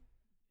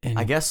 And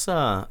I guess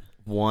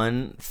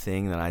one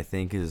thing that I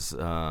think is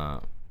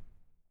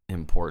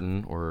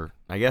important, or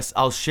I guess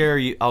I'll share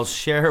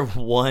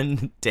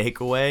one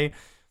takeaway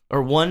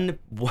or one.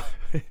 What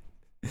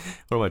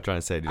am I trying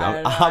to say, dude?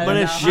 I'm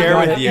going to share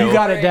with you. You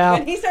got it down.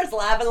 When he starts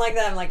laughing like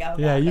that, I'm like, oh.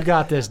 Yeah, you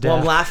got this down. Well,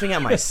 I'm laughing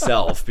at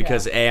myself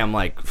because I'm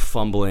like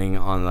fumbling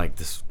on like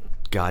this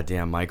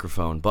goddamn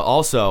microphone. But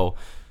also,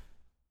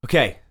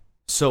 okay,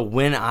 so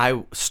when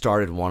I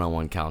started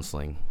one-on-one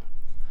counseling,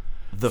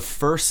 the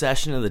first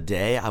session of the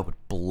day, I would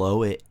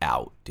blow it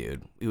out,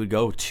 dude. We would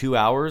go 2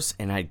 hours,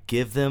 and I'd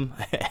give them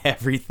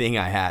everything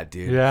I had,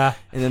 dude. Yeah.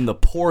 And then the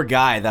poor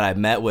guy that I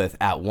met with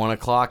at 1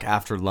 o'clock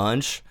after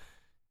lunch,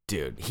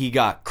 dude, he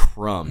got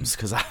crumbs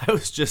because I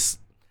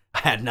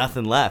had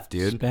nothing left,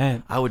 dude.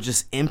 Spent. I would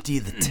just empty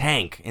the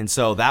tank. And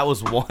so that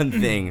was one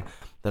thing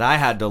that I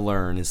had to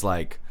learn is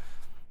like,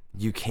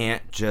 you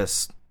can't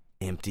just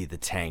empty the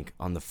tank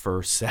on the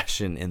first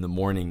session in the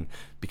morning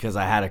because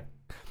I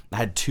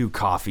had 2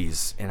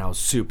 coffees and I was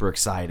super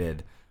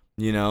excited,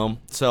 you know?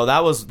 So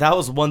that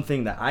was one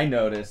thing that I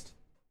noticed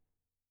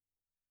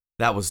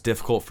that was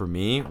difficult for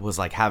me was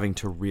like having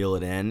to reel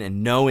it in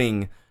and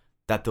knowing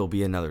that there'll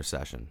be another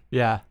session.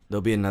 Yeah.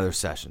 There'll be another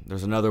session.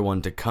 There's another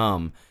one to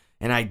come.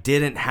 And I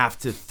didn't have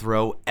to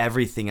throw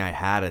everything I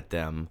had at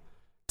them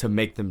to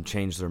make them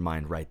change their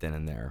mind right then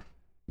and there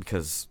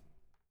because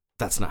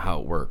that's not how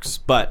it works.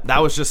 But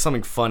that was just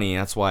something funny.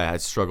 That's why I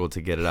struggled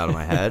to get it out of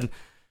my head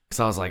because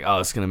I was like, oh,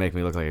 it's going to make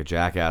me look like a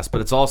jackass. But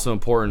it's also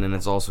important and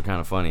it's also kind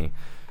of funny.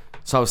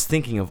 So I was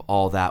thinking of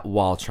all that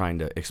while trying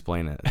to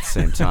explain it at the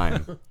same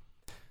time.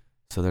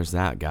 So there's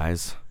that,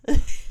 guys.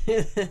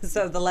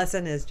 So the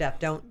lesson is, Jeff,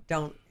 don't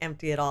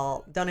empty it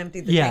all. Don't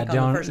empty the tank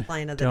on the first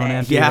plane of the day. Don't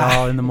empty it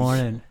all in the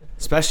morning.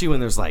 Especially when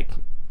there's like,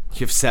 you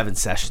have 7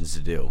 sessions to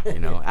do, you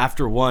know.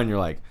 After one, you're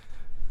like,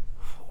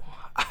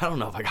 I don't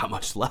know if I got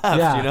much left,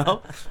 you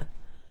know?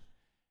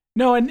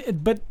 No,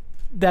 but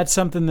that's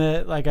something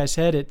that, like I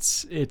said,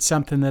 it's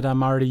something that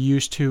I'm already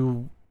used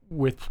to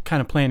with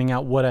kind of planning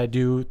out what I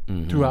do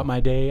throughout my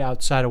day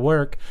outside of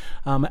work.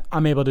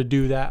 I'm able to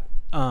do that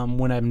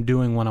when I'm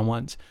doing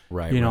one-on-ones.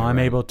 Right. You know, I'm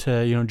able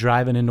to,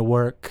 driving into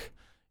work,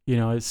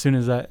 as soon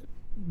as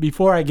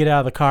before I get out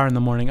of the car in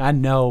the morning, I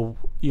know,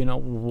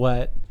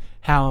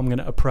 how I'm going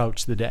to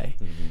approach the day.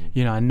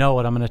 I know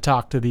what I'm going to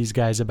talk to these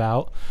guys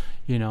about,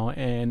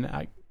 and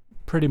I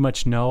pretty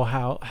much know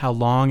how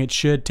long it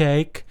should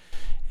take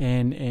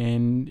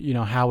and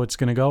how it's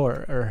going to go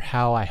or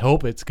how I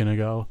hope it's going to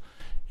go.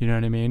 You know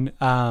what I mean?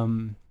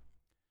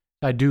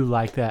 I do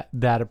like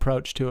that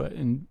approach to it.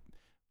 And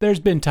there's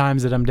been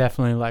times that I'm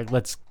definitely like,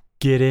 let's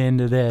get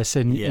into this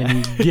and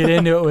you get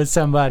into it with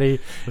somebody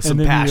with and some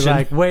then passion. You're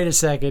like, wait a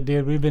second,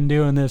 dude, we've been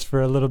doing this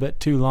for a little bit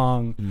too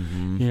long.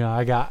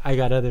 I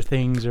got other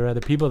things or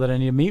other people that I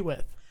need to meet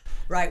with.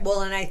 Right.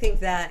 Well, and I think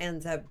that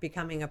ends up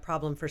becoming a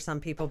problem for some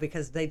people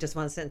because they just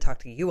want to sit and talk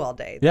to you all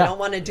day. They don't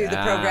want to do the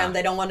program.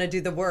 They don't want to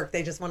do the work.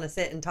 They just want to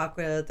sit and talk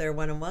with their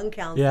one-on-one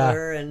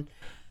counselor. And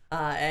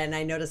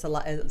I notice a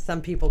lot.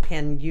 Some people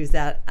can use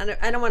that.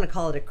 I don't want to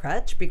call it a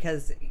crutch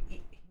because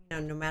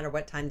no matter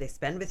what time they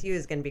spend with you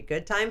is going to be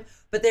good time.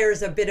 But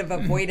there's a bit of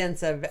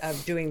avoidance of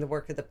doing the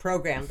work of the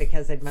program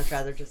because they'd much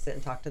rather just sit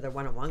and talk to their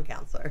one-on-one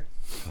counselor.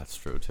 That's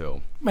true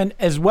too. And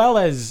as well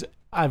as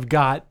I've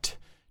got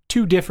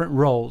 2 different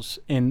roles,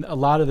 and a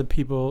lot of the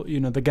people,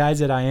 the guys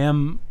that I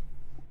am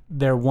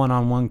their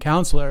one-on-one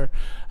counselor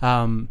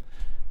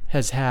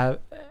has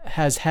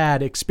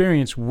had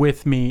experience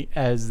with me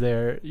as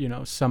their,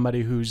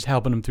 somebody who's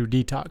helping them through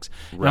detox.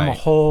 And I'm a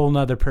whole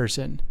nother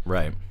person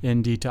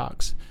in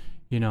detox,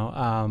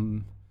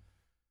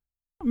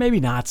 maybe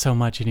not so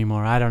much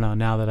anymore. I don't know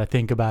now that I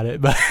think about it,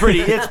 but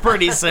it's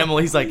pretty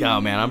similar. He's like, oh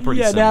man, I'm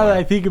pretty similar. Now that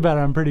I think about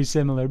it, I'm pretty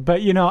similar,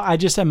 but I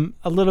just am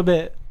a little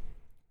bit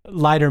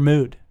lighter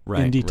mood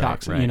in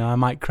detox. Right. I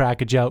might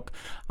crack a joke.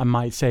 I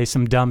might say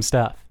some dumb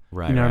stuff.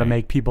 To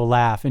make people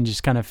laugh and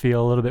just kind of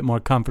feel a little bit more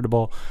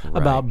comfortable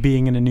about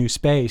being in a new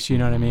space. You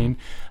know what I mean?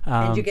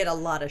 And you get a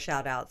lot of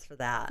shout outs for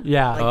that.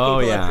 Yeah.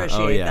 People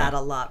appreciate that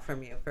a lot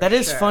from you. That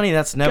is funny.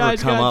 That's never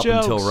come up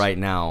until right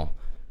now.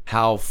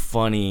 How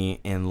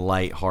funny and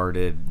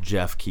lighthearted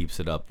Jeff keeps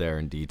it up there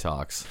in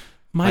detox.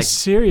 My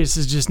serious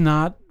is just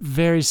not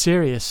very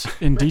serious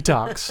in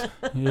detox.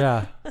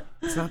 Yeah.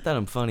 It's not that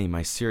I'm funny.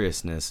 My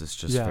seriousness is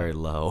just very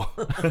low.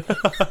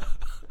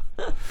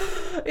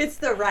 It's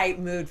the right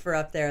mood for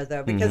up there,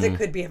 though, because it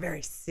could be a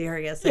very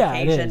serious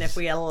occasion if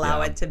we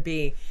allow it to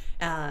be.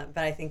 But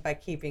I think by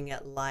keeping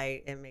it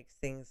light, it makes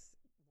things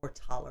more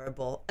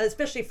tolerable,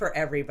 especially for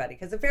everybody.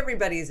 Because if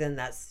everybody's in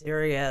that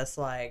serious,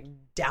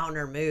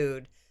 downer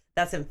mood,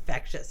 that's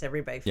infectious.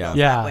 Everybody feels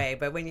that way.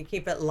 But when you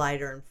keep it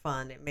lighter and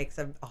fun, it makes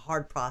a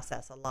hard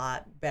process a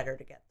lot better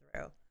to get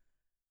through.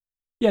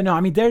 Yeah, no,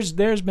 I mean, there's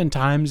been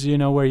times,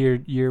 where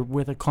you're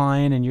with a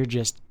client and you're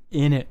just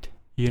in it.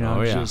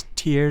 Just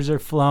tears are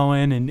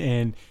flowing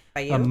and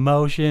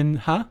emotion.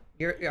 Huh?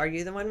 Are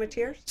you the one with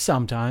tears?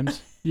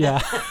 Sometimes. Yeah.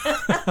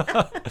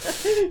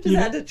 Just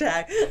had to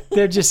check.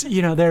 They're just,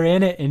 they're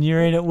in it and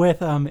you're in it with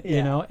them,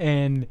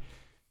 and,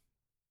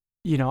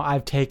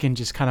 I've taken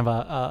just kind of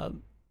a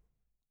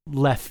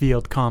left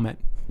field comment.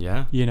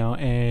 Yeah.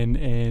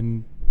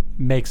 And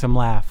makes them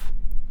laugh,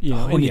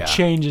 it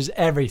changes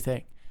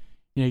everything.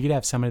 You could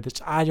have somebody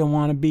that's, I don't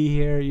want to be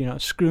here,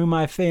 screw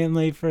my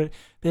family for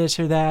this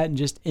or that, and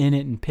just in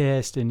it and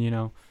pissed. And,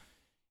 you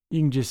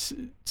can just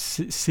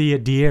see a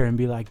deer and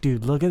be like,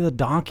 dude, look at the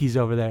donkeys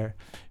over there,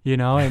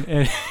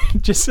 and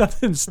just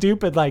something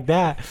stupid like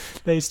that.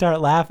 They start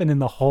laughing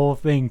and the whole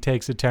thing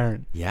takes a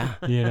turn. Yeah.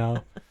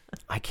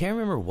 I can't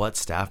remember what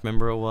staff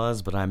member it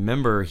was, but I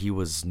remember he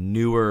was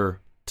newer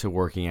to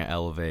working at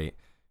Elevate.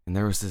 And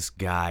there was this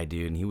guy,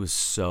 dude, and he was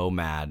so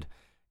mad.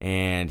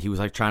 And he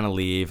was trying to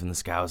leave, and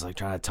this guy was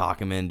trying to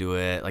talk him into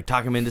it,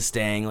 talk him into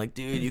staying.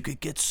 Dude, you could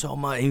get so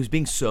much. He was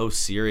being so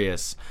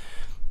serious.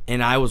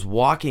 And I was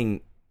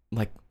walking,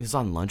 it was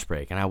on lunch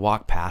break, and I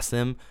walked past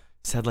him,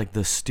 said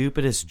the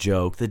stupidest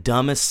joke, the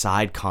dumbest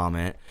side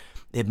comment.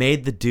 It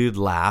made the dude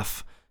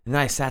laugh. And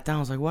then I sat down. I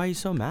was like, why are you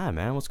so mad,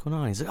 man? What's going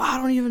on? He's like, I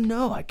don't even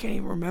know. I can't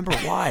even remember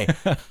why.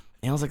 And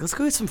I was like, let's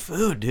go get some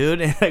food, dude.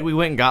 And we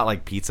went and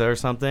got pizza or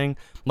something,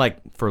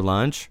 for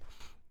lunch.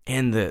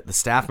 And the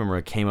staff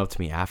member came up to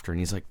me after, and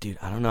he's like, dude,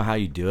 I don't know how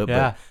you do it,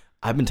 but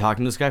I've been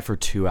talking to this guy for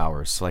 2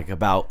 hours,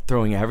 about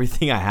throwing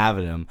everything I have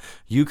at him.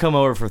 You come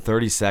over for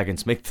 30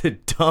 seconds, make the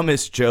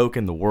dumbest joke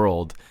in the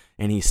world,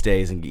 and he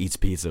stays and eats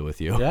pizza with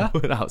you. Yeah.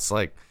 And I was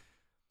like,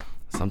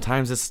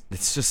 sometimes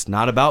it's just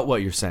not about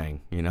what you're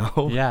saying,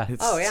 Yeah.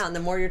 And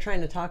the more you're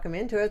trying to talk them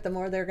into it, the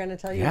more they're going to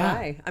tell you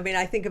why. I mean,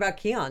 I think about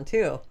Keon,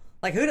 too.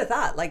 Like, who'd have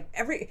thought? Like,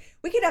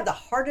 we could have the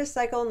hardest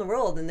cycle in the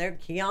world, and there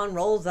Keon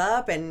rolls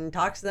up and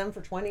talks to them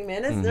for 20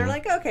 minutes, and they're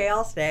like, okay,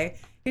 I'll stay.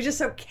 He's just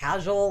so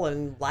casual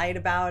and light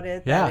about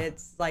it that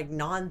it's like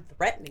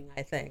non-threatening,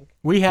 I think.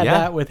 We had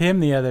that with him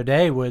the other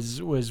day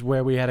was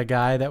where we had a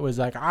guy that was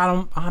like,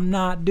 I'm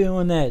not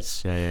doing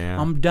this.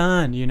 I'm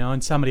done,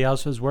 and somebody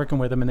else was working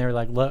with him, and they were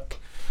like, look.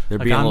 They're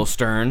being a little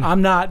stern.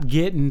 I'm not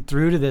getting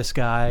through to this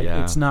guy.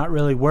 Yeah. It's not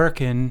really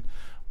working.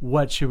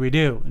 What should we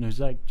do? And it was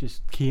like,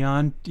 just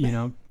Keon,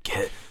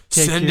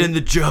 send in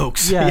the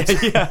jokes. Yeah.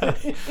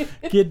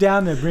 Get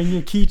down there. Bring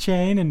your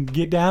keychain and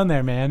get down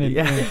there, man. And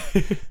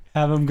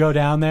have him go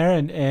down there.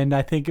 And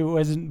I think it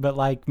wasn't but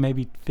like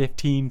maybe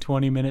 15,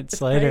 20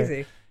 minutes later.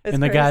 Crazy.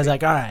 And the guy's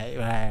like, all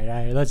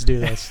right, let's do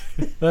this.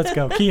 Let's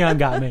go. Keon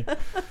got me.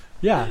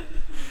 Yeah.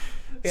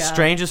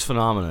 Strangest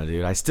phenomena,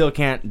 dude. I still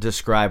can't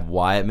describe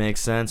why it makes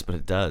sense, but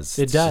it does.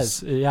 It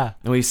does. Yeah.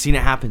 And we've seen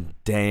it happen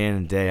day in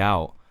and day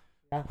out.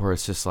 Yeah. Where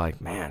it's just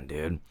like, man,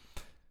 dude,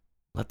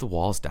 let the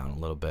walls down a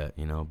little bit,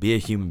 be a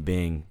human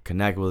being,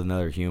 connect with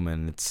another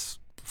human. It's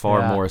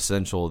far more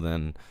essential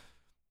than,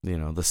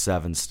 the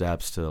 7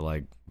 steps to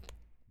like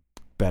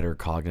better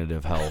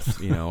cognitive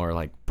health, or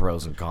like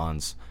pros and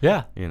cons.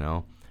 Yeah.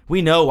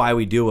 We know why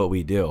we do what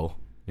we do,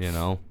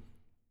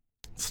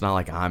 It's not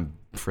like I'm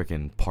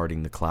freaking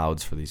parting the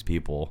clouds for these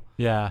people.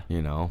 Yeah.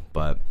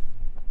 But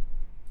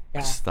I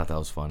just thought that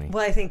was funny.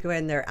 Well, I think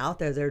when they're out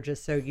there, they're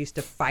just so used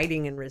to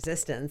fighting and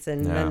resistance.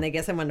 And when they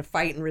get someone to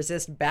fight and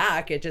resist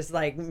back, it just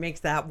like makes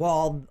that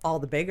wall all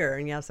the bigger.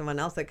 And you have someone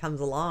else that comes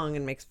along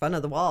and makes fun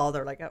of the wall.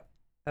 They're like, oh,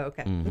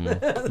 okay.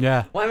 Mm-hmm.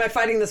 Yeah. Why am I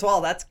fighting this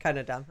wall? That's kind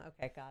of dumb.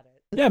 Okay, got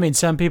it. Yeah, I mean,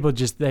 some people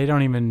they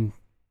don't even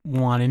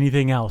want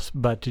anything else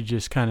but to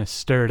just kind of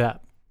stir it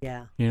up.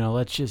 Yeah.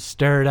 Let's just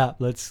stir it up.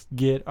 Let's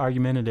get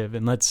argumentative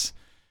and let's,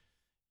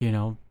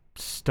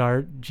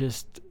 start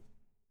just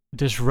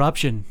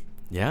disruption.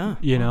 Yeah.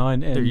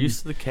 And they're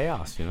used to the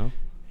chaos,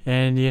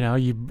 And,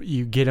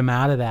 you get them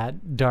out of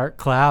that dark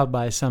cloud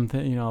by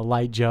something, a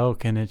light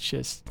joke, and it's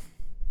just,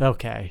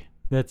 okay,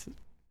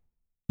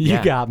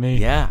 you got me.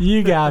 Yeah.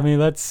 You got me.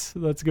 Let's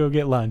go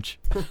get lunch.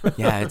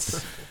 Yeah,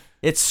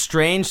 it's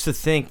strange to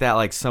think that,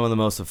 like, some of the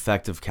most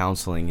effective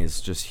counseling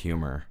is just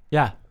humor.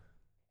 Yeah.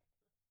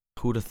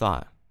 Who'd have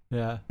thought?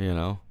 Yeah.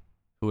 Who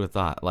would have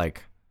thought?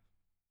 Like,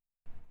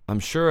 I'm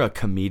sure a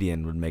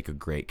comedian would make a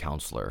great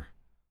counselor.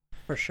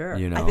 For sure.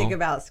 I think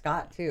about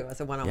Scott, too,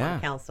 as a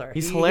one-on-one counselor.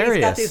 He's hilarious.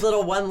 He's got these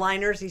little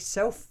one-liners. He's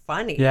so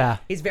funny. Yeah.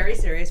 He's very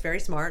serious, very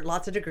smart,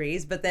 lots of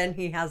degrees, but then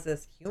he has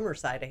this humor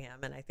side of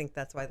him, and I think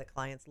that's why the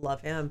clients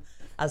love him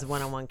as a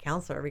one-on-one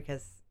counselor,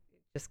 because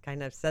it just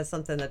kind of says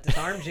something that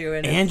disarms you.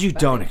 And you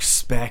don't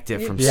expect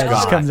it from Scott. Yeah, it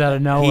just comes out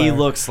of nowhere. He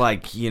looks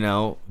like,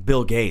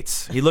 Bill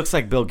Gates. He looks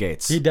like Bill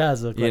Gates. He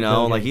does look like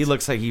Bill Gates. He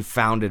looks like he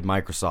founded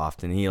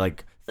Microsoft, and he,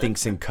 like,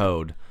 thinks in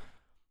code.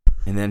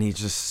 And then he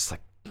just,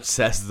 like,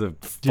 says the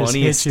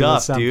funniest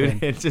stuff,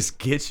 dude. It just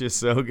gets you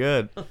so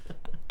good.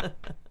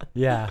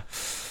 Yeah.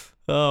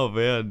 Oh,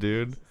 man,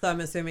 dude. So I'm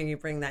assuming you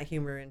bring that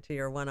humor into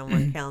your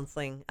one-on-one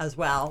counseling as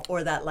well,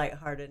 or that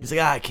lighthearted. He's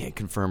like, I can't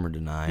confirm or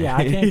deny. Yeah,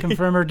 I can't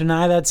confirm or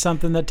deny that's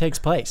something that takes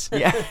place.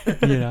 Yeah.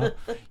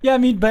 Yeah, I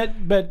mean, but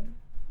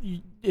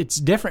it's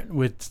different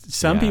with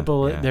some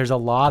people. Yeah. There's a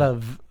lot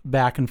of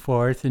back and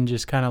forth and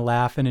just kind of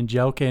laughing and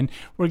joking.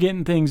 We're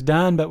getting things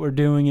done, but we're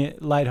doing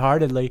it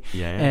lightheartedly.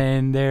 Yeah.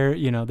 And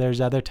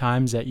there's other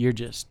times that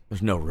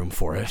there's no room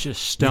for it. It's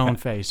just stone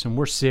faced and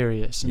we're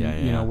serious.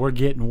 And, we're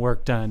getting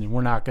work done and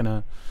we're not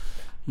gonna,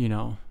 I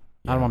don't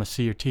want to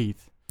see your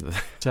teeth.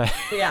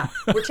 Yeah,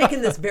 we're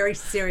taking this very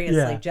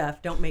seriously,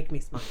 Jeff. Don't make me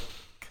smile.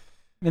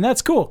 And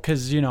that's cool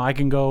because I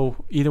can go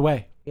either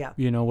way. Yeah.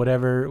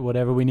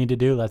 Whatever we need to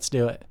do, let's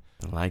do it.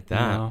 I like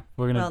that.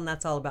 And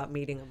that's all about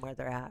meeting them where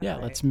they're at. Yeah,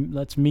 right?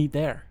 let's meet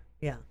there.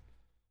 Yeah.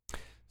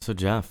 So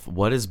Jeff,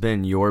 what has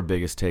been your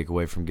biggest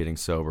takeaway from getting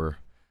sober?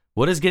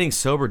 What has getting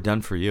sober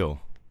done for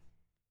you?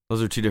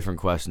 Those are 2 different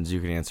questions. You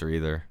can answer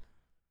either.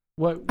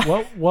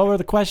 What were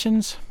the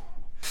questions?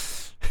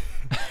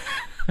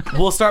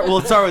 We'll start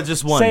with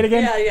just one. Say it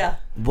again. Yeah.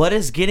 What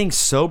has getting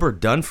sober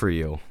done for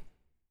you?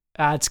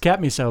 It's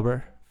kept me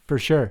sober for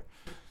sure.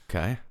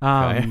 Okay.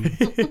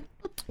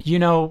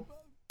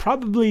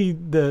 Probably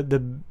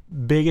the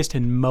biggest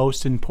and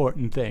most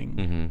important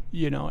thing,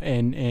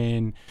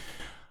 and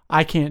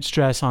I can't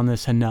stress on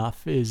this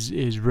enough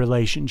is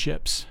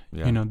relationships.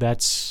 Yeah.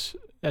 That's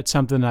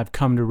something I've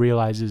come to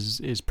realize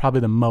is probably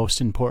the most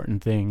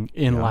important thing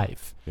in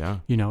life. Yeah.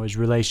 Is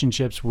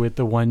relationships with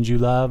the ones you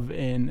love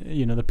and,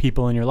 the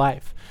people in your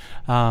life.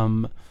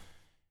 And,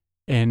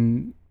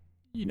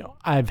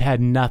 I've had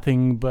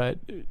nothing but,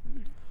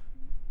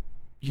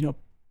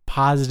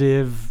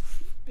 positive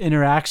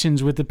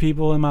interactions with the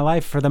people in my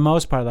life for the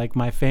most part, like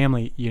my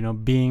family,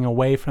 being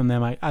away from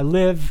them. I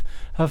live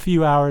a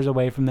few hours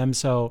away from them,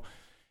 so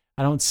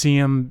I don't see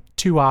them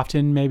too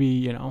often,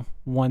 maybe,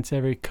 once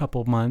every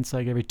couple months,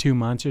 like every 2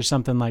 months or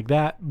something like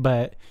that.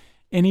 But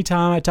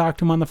anytime I talk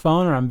to them on the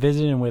phone or I'm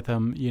visiting with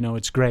them,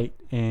 it's great.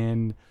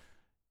 And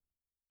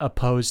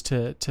opposed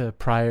to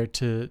prior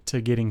to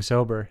getting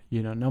sober.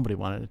 Nobody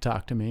wanted to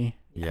talk to me.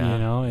 Yeah.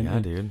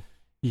 And Dude.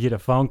 You get a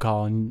phone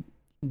call and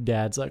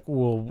Dad's like,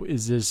 well,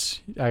 is this,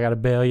 I got to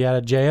bail you out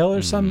of jail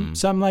or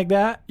something like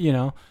that?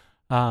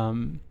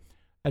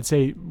 I'd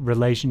say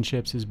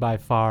relationships is by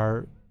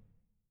far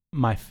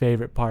my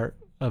favorite part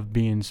of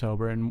being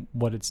sober and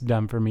what it's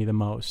done for me the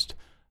most.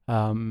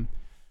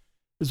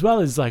 As well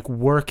as like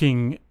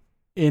working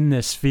in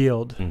this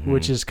field,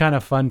 which is kind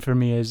of fun for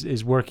me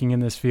is working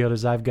in this field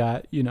as I've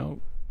got,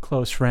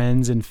 close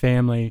friends and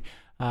family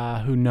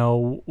who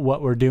know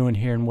what we're doing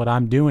here and what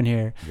I'm doing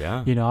here.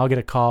 Yeah. I'll get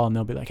a call and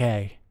they'll be like,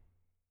 hey,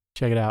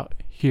 check it out.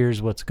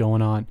 Here's what's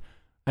going on.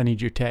 I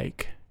need your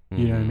take.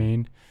 You know what I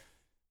mean?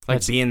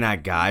 Like being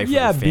that guy for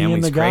the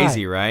family's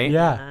crazy, right?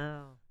 Yeah.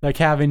 Wow. Like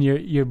having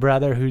your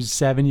brother who's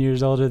 7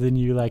 years older than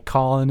you, like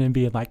calling and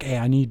being like, hey,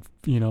 I need,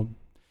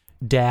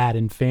 dad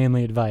and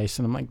family advice.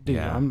 And I'm like, dude,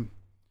 I'm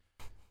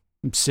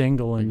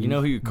single and you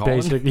know who you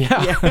calling?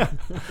 Yeah.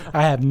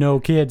 I have no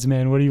kids,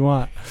 man. What do you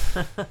want?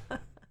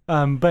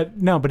 But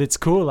it's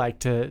cool, like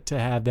to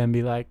have them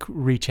be like,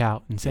 reach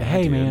out and say,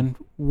 hey, dude, man,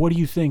 what do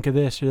you think of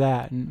this or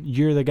that? And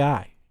you're the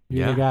guy.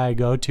 You're the guy I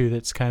go to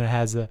that's kind of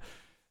has a,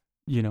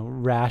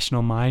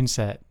 rational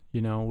mindset,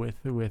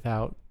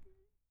 without,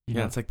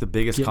 it's like the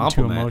biggest getting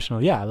compliment. Too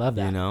emotional. Yeah, I love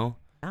that.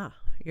 Yeah,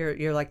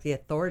 you're like the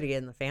authority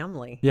in the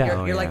family.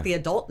 Yeah. You're like the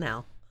adult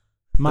now.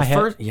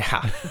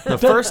 The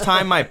first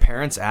time my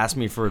parents asked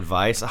me for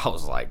advice, I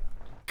was like,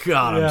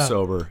 God, I'm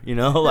sober.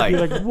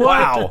 Like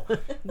wow,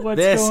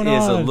 this is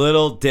a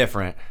little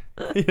different.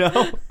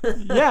 Yeah,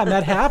 and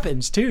that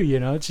happens too.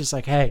 It's just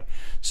like, hey,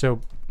 so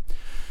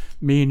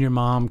me and your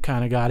mom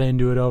kind of got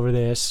into it over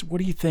this. What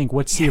do you think?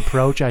 What's the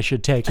approach I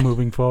should take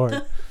moving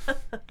forward?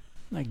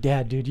 Like,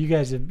 Dad, dude, you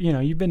guys have,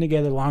 you've been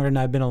together longer than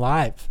I've been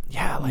alive.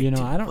 Yeah, like, dude,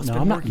 I don't know.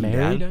 I'm not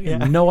married. Dad.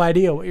 I have no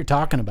idea what you're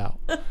talking about.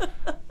 I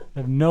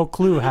have no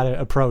clue how to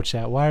approach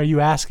that. Why are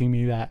you asking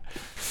me that?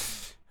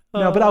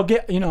 No, but I'll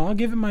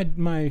give it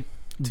my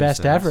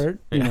best effort.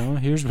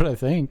 Here's what I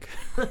think.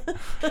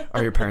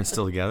 Are your parents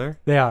still together?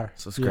 They are.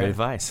 So it's great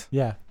advice.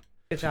 Yeah.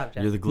 Good job,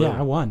 Jeff. You're the glue. Yeah,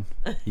 I won.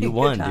 You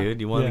won, dude.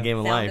 You won the game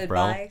of life,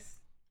 bro. Advice.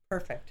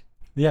 Perfect.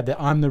 Yeah,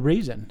 I'm the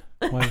reason.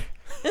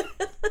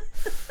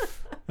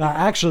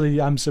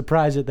 Actually, I'm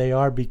surprised that they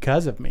are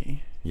because of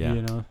me.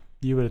 Yeah.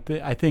 You would.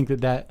 I think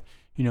that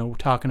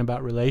talking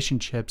about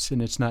relationships,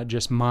 and it's not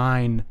just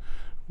mine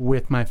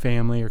with my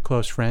family or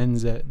close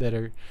friends that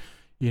are,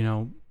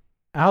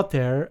 out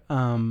there,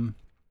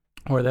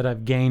 or that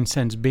I've gained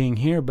since being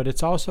here, but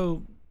it's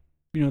also,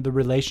 the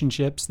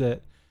relationships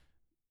that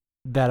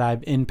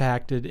I've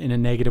impacted in a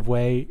negative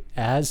way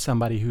as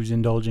somebody who's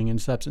indulging in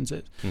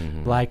substances,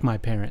 like my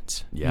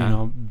parents.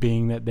 Yeah.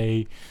 Being that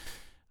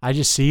I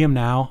just see them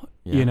now,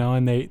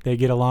 and they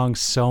get along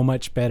so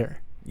much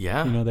better.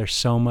 Yeah. They're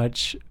so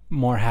much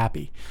more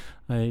happy.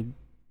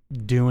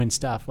 Doing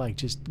stuff like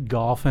just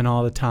golfing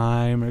all the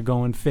time or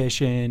going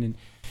fishing.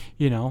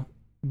 And,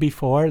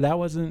 before that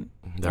wasn't.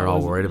 They're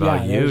all worried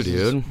about you,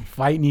 dude.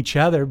 Fighting each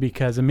other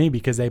because of me,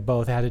 because they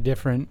both had a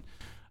different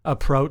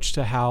approach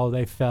to how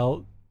they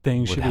felt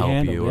things should be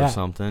handled. Would help you or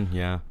something,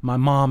 yeah. My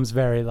mom's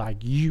very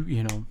like,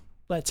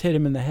 let's hit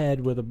him in the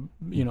head with a,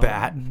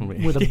 bat.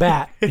 With a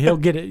bat. He'll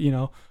get it,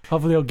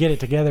 hopefully he'll get it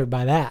together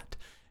by that.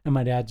 And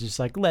my dad's just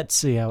like, let's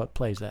see how it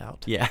plays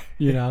out. Yeah.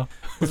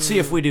 Let's see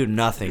if we do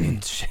nothing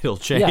and it'll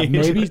change.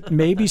 Yeah,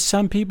 maybe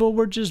some people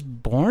were just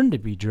born to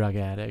be drug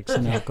addicts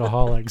and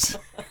alcoholics.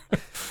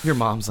 Your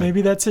mom's like,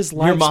 maybe that's his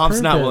life's your mom's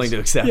purpose. not willing to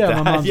accept that.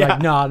 Yeah, my mom's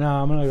like, no,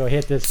 I'm going to go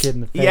hit this kid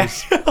in the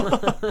face.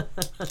 Yeah.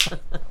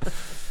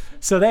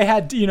 So they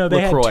had, they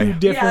LaCroix. Had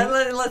two different.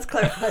 Yeah, let's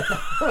clarify.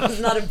 It was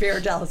not a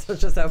beer Dallas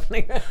was just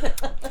opening.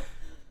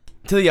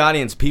 To the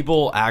audience,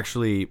 people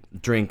actually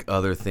drink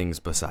other things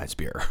besides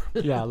beer.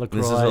 Yeah,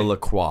 LaCroix. This is a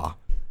LaCroix.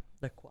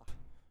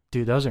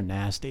 Dude, those are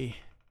nasty.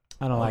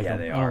 I don't like them.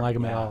 I don't like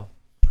them at all.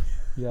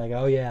 You're like,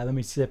 oh yeah, let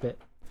me sip it.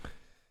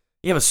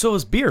 Yeah, but so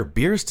is beer.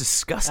 Beer's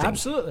disgusting.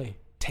 Absolutely.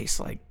 Tastes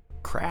like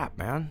crap,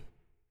 man.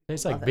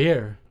 Tastes like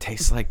beer.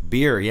 Tastes like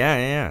beer.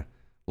 Yeah.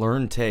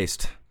 Learned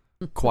taste.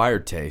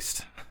 Acquired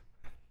taste.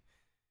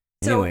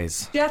 Anyways,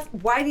 so, Jeff,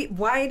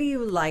 why do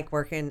you like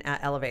working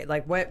at Elevate?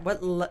 Like,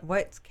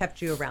 what's kept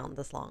you around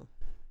this long?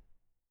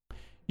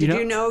 Did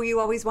you know you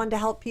always wanted to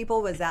help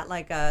people? Was that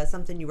like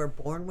something you were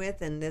born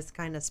with, and this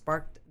kind of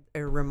sparked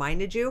or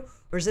reminded you,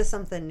 or is this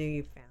something new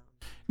you found?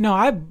 No,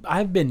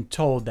 I've been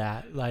told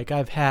that. Like,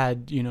 I've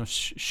had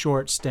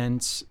short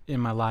stints in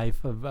my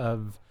life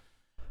of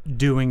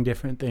doing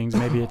different things.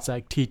 Maybe it's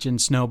like teaching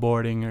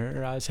snowboarding,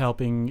 or I was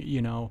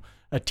helping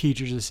a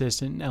teacher's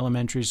assistant in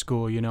elementary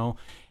school.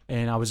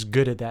 And I was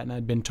good at that, and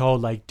I'd been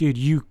told, like, dude,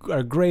 you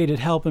are great at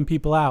helping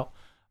people out.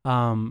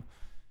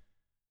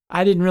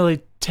 I didn't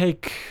really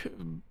take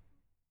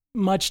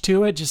much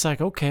to it, just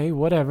like, okay,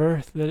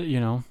 whatever,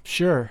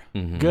 sure,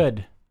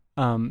 good.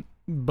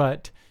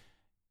 But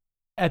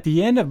at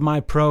the end of my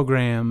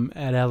program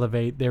at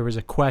Elevate, there was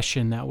a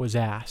question that was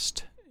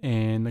asked,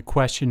 and the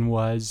question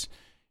was,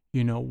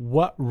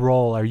 what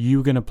role are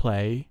you going to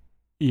play,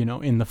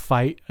 in the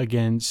fight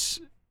against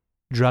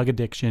drug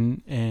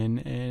addiction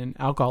and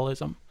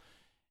alcoholism.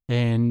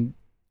 And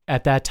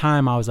at that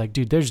time I was like,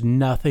 dude, there's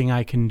nothing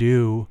I can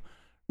do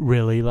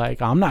really.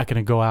 Like, I'm not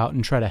going to go out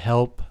and try to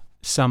help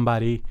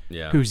somebody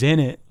who's in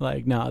it.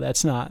 Like, no,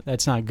 that's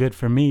not good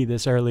for me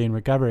this early in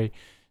recovery.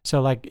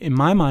 So like in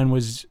my mind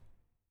was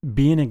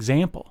be an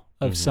example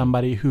of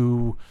somebody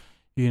who,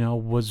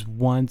 was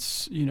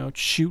once,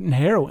 shooting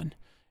heroin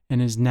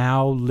and is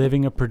now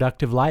living a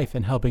productive life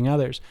and helping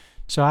others.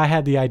 So I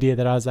had the idea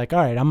that I was like,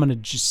 all right, I'm going to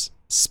just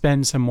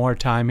spend some more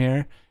time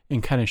here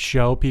and kind of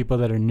show people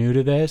that are new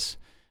to this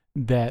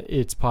that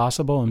it's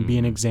possible and be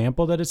an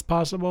example that it's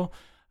possible.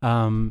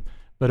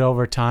 But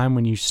over time,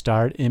 when you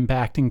start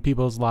impacting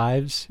people's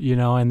lives,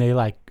 and they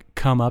like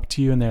come up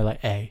to you and they're like,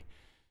 hey,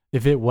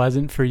 if it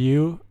wasn't for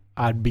you,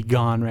 I'd be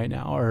gone right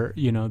now, or,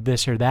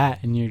 this or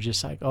that. And you're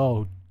just like,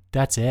 oh,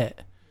 that's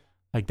it.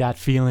 Like that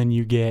feeling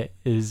you get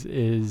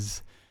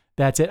is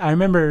that's it. I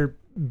remember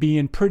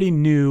being pretty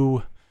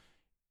new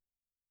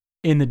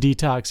in the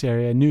detox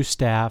area, new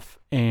staff,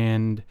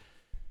 and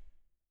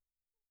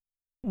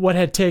what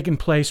had taken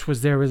place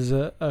was there was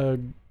a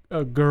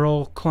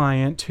girl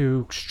client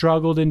who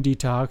struggled in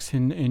detox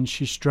and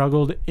she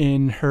struggled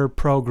in her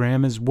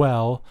program as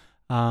well.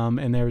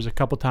 And there was a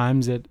couple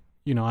times that,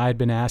 I had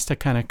been asked to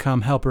kind of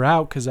come help her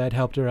out because I'd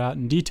helped her out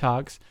in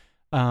detox.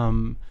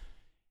 And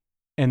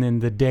then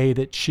the day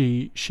that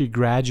she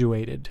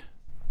graduated,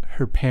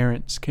 her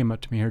parents came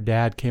up to me, her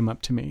dad came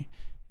up to me,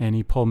 and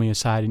he pulled me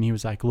aside and he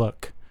was like,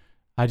 look,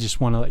 I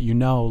just want to let you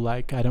know,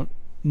 like, I don't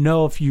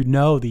know if you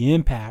know the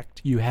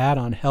impact you had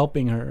on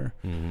helping her.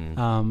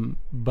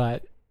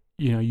 But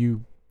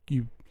you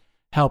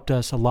helped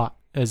us a lot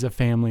as a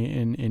family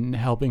in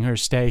helping her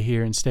stay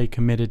here and stay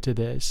committed to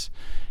this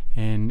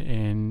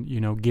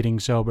and getting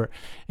sober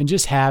and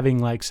just having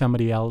like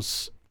somebody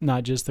else,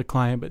 not just the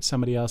client, but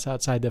somebody else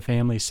outside the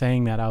family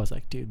saying that. I was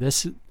like, dude,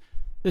 this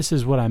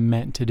is what I'm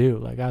meant to do.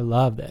 Like, I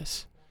love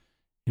this.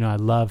 I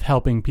love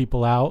helping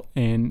people out,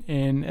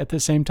 and at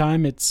the same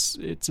time, it's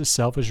a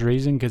selfish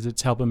reason because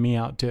it's helping me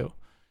out too.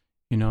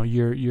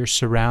 You're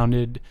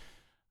surrounded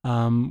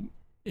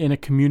in a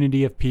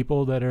community of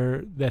people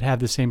that have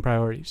the same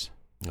priorities.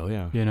 Oh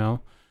yeah.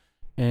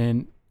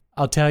 And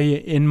I'll tell you,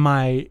 in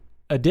my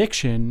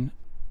addiction,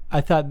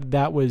 I thought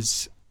that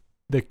was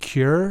the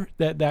cure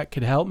that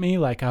could help me.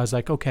 Like, I was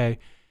like, okay,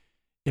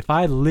 if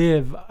I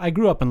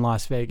grew up in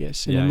Las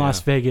Vegas, and in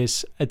Las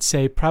Vegas, I'd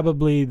say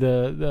probably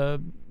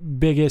the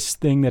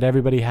biggest thing that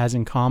everybody has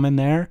in common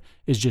there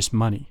is just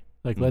money.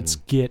 Like, let's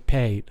get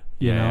paid,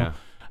 you know?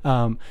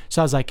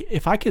 So I was like,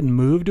 if I could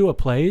move to a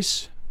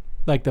place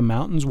like the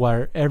mountains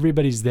where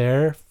everybody's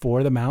there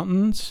for the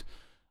mountains,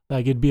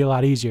 like, it'd be a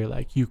lot easier.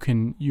 Like, you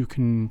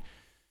can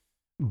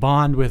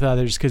bond with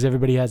others because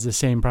everybody has the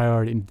same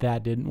priority, and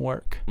that didn't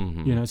work.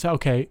 So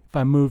okay, if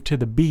I move to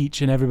the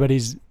beach and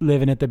everybody's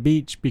living at the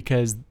beach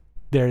because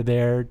they're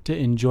there to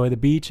enjoy the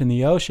beach and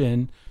the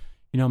ocean,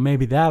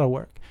 maybe that'll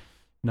work.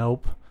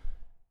 Nope.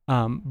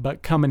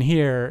 But coming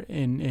here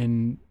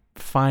and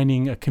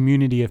finding a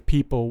community of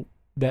people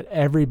that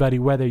everybody,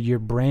 whether you're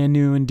brand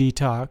new in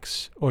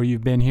detox or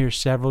you've been here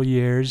several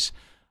years,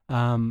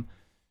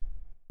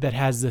 that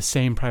has the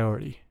same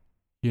priority,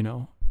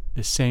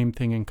 the same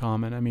thing in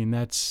common. I mean,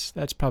 that's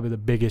probably the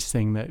biggest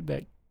thing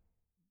that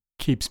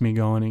keeps me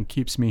going and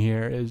keeps me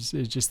here is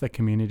just the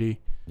community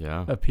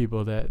of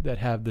people that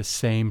have the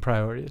same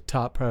priority, the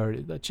top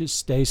priority. Let's just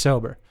stay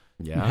sober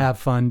and have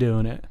fun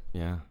doing it.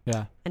 Yeah.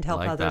 And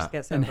help others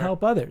get sober. And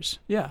help others.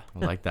 Yeah. I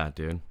like that,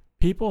 dude.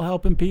 People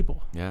helping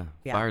people. Yeah.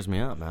 Fires me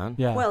up, man.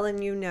 Yeah. Well,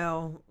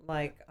 and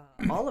like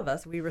all of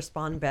us, we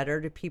respond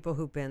better to people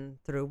who've been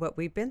through what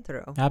we've been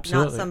through.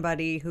 Absolutely. Not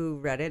somebody who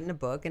read it in a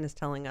book and is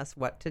telling us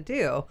what to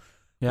do.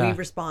 Yeah. We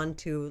respond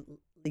to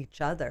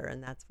each other,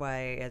 and that's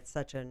why it's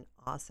such an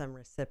awesome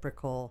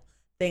reciprocal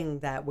thing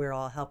that we're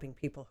all helping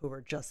people who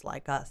are just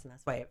like us, and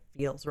that's why it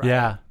feels right.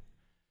 Yeah.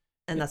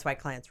 And that's why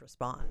clients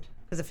respond,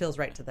 because it feels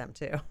right to them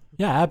too.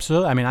 Yeah,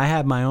 absolutely. I mean, I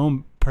had my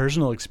own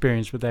personal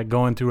experience with that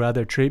going through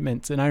other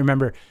treatments. And I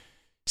remember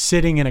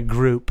sitting in a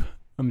group.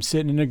 I'm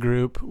sitting in a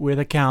group with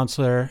a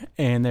counselor,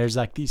 and there's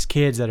like these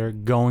kids that are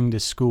going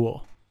to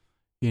school,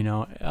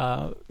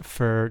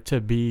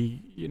 to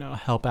be,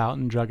 help out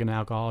in drug and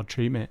alcohol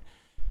treatment.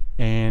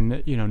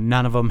 And,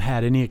 none of them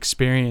had any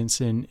experience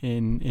in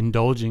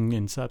indulging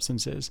in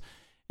substances.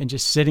 And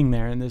just sitting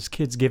there, and this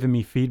kid's giving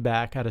me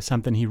feedback out of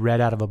something he read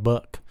out of a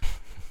book.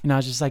 And I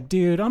was just like,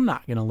 dude, I'm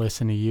not going to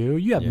listen to you.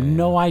 You have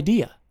no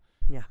idea.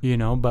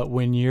 Yeah. But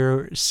when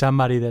you're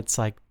somebody that's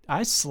like,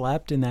 I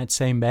slept in that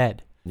same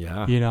bed.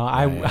 Yeah.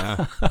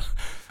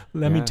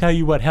 Let me tell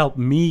you what helped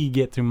me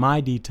get through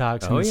my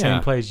detox in the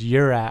same place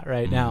you're at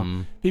right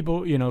now.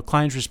 People,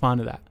 clients respond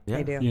to that. Yeah.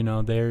 They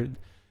do.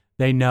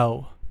 They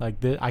know, like,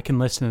 I can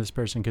listen to this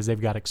person because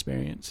they've got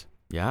experience.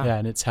 Yeah. Yeah,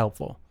 and it's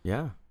helpful.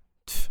 Yeah.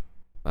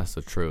 That's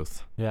the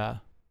truth. Yeah.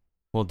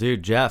 Well,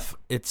 dude, Jeff,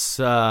 it's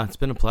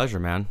been a pleasure,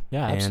 man.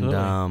 Yeah, absolutely.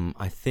 And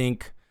I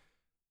think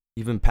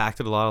you've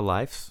impacted a lot of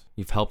lives.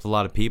 You've helped a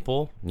lot of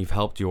people. You've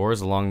helped yours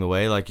along the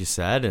way, like you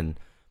said. And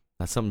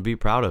That's something to be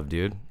proud of,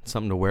 dude.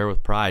 Something to wear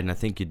with pride, and I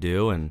think you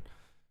do. And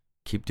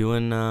keep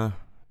doing the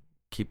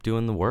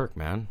work,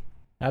 man.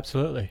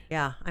 Absolutely.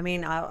 Yeah. I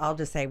mean, I'll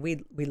just say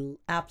we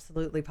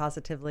absolutely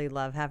positively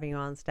love having you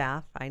on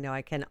staff. I know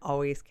I can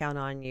always count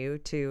on you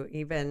to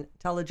even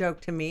tell a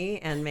joke to me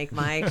and make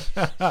my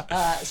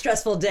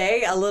stressful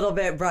day a little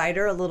bit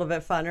brighter, a little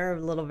bit funner, a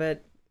little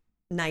bit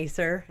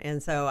nicer.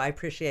 And so I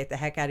appreciate the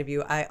heck out of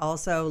you. I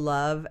also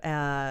love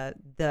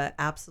the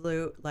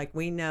absolute, like,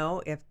 we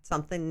know if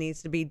something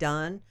needs to be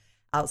done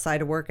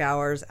outside of work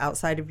hours,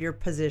 outside of your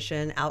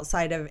position,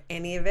 outside of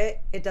any of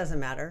it, it doesn't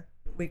matter.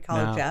 We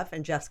call Jeff,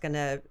 and Jeff's going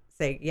to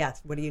say,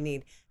 yes, what do you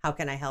need? How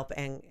can I help?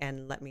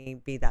 And let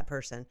me be that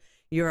person.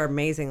 You're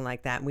amazing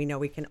like that. We know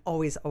we can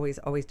always, always,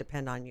 always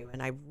depend on you.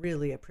 And I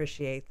really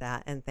appreciate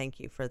that. And thank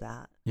you for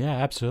that. Yeah,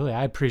 absolutely.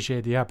 I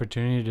appreciate the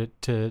opportunity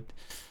to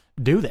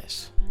do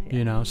this,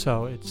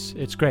 so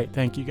it's great.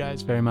 Thank you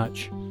guys very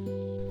much.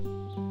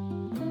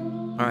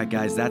 All right,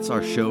 guys, that's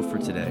our show for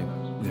today.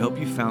 We hope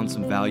you found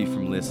some value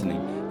from listening.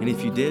 And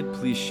if you did,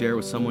 please share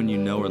with someone you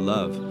know or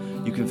love.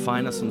 You can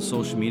find us on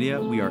social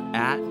media. We are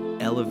at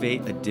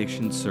Elevate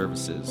Addiction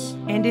Services.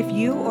 And if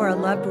you or a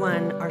loved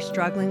one are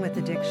struggling with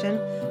addiction,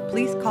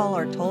 please call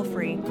our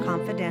toll-free,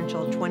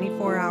 confidential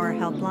 24-hour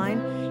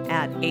helpline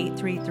at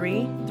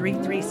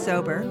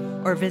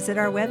 833-33-SOBER or visit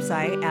our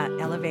website at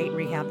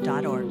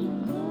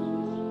elevaterehab.org.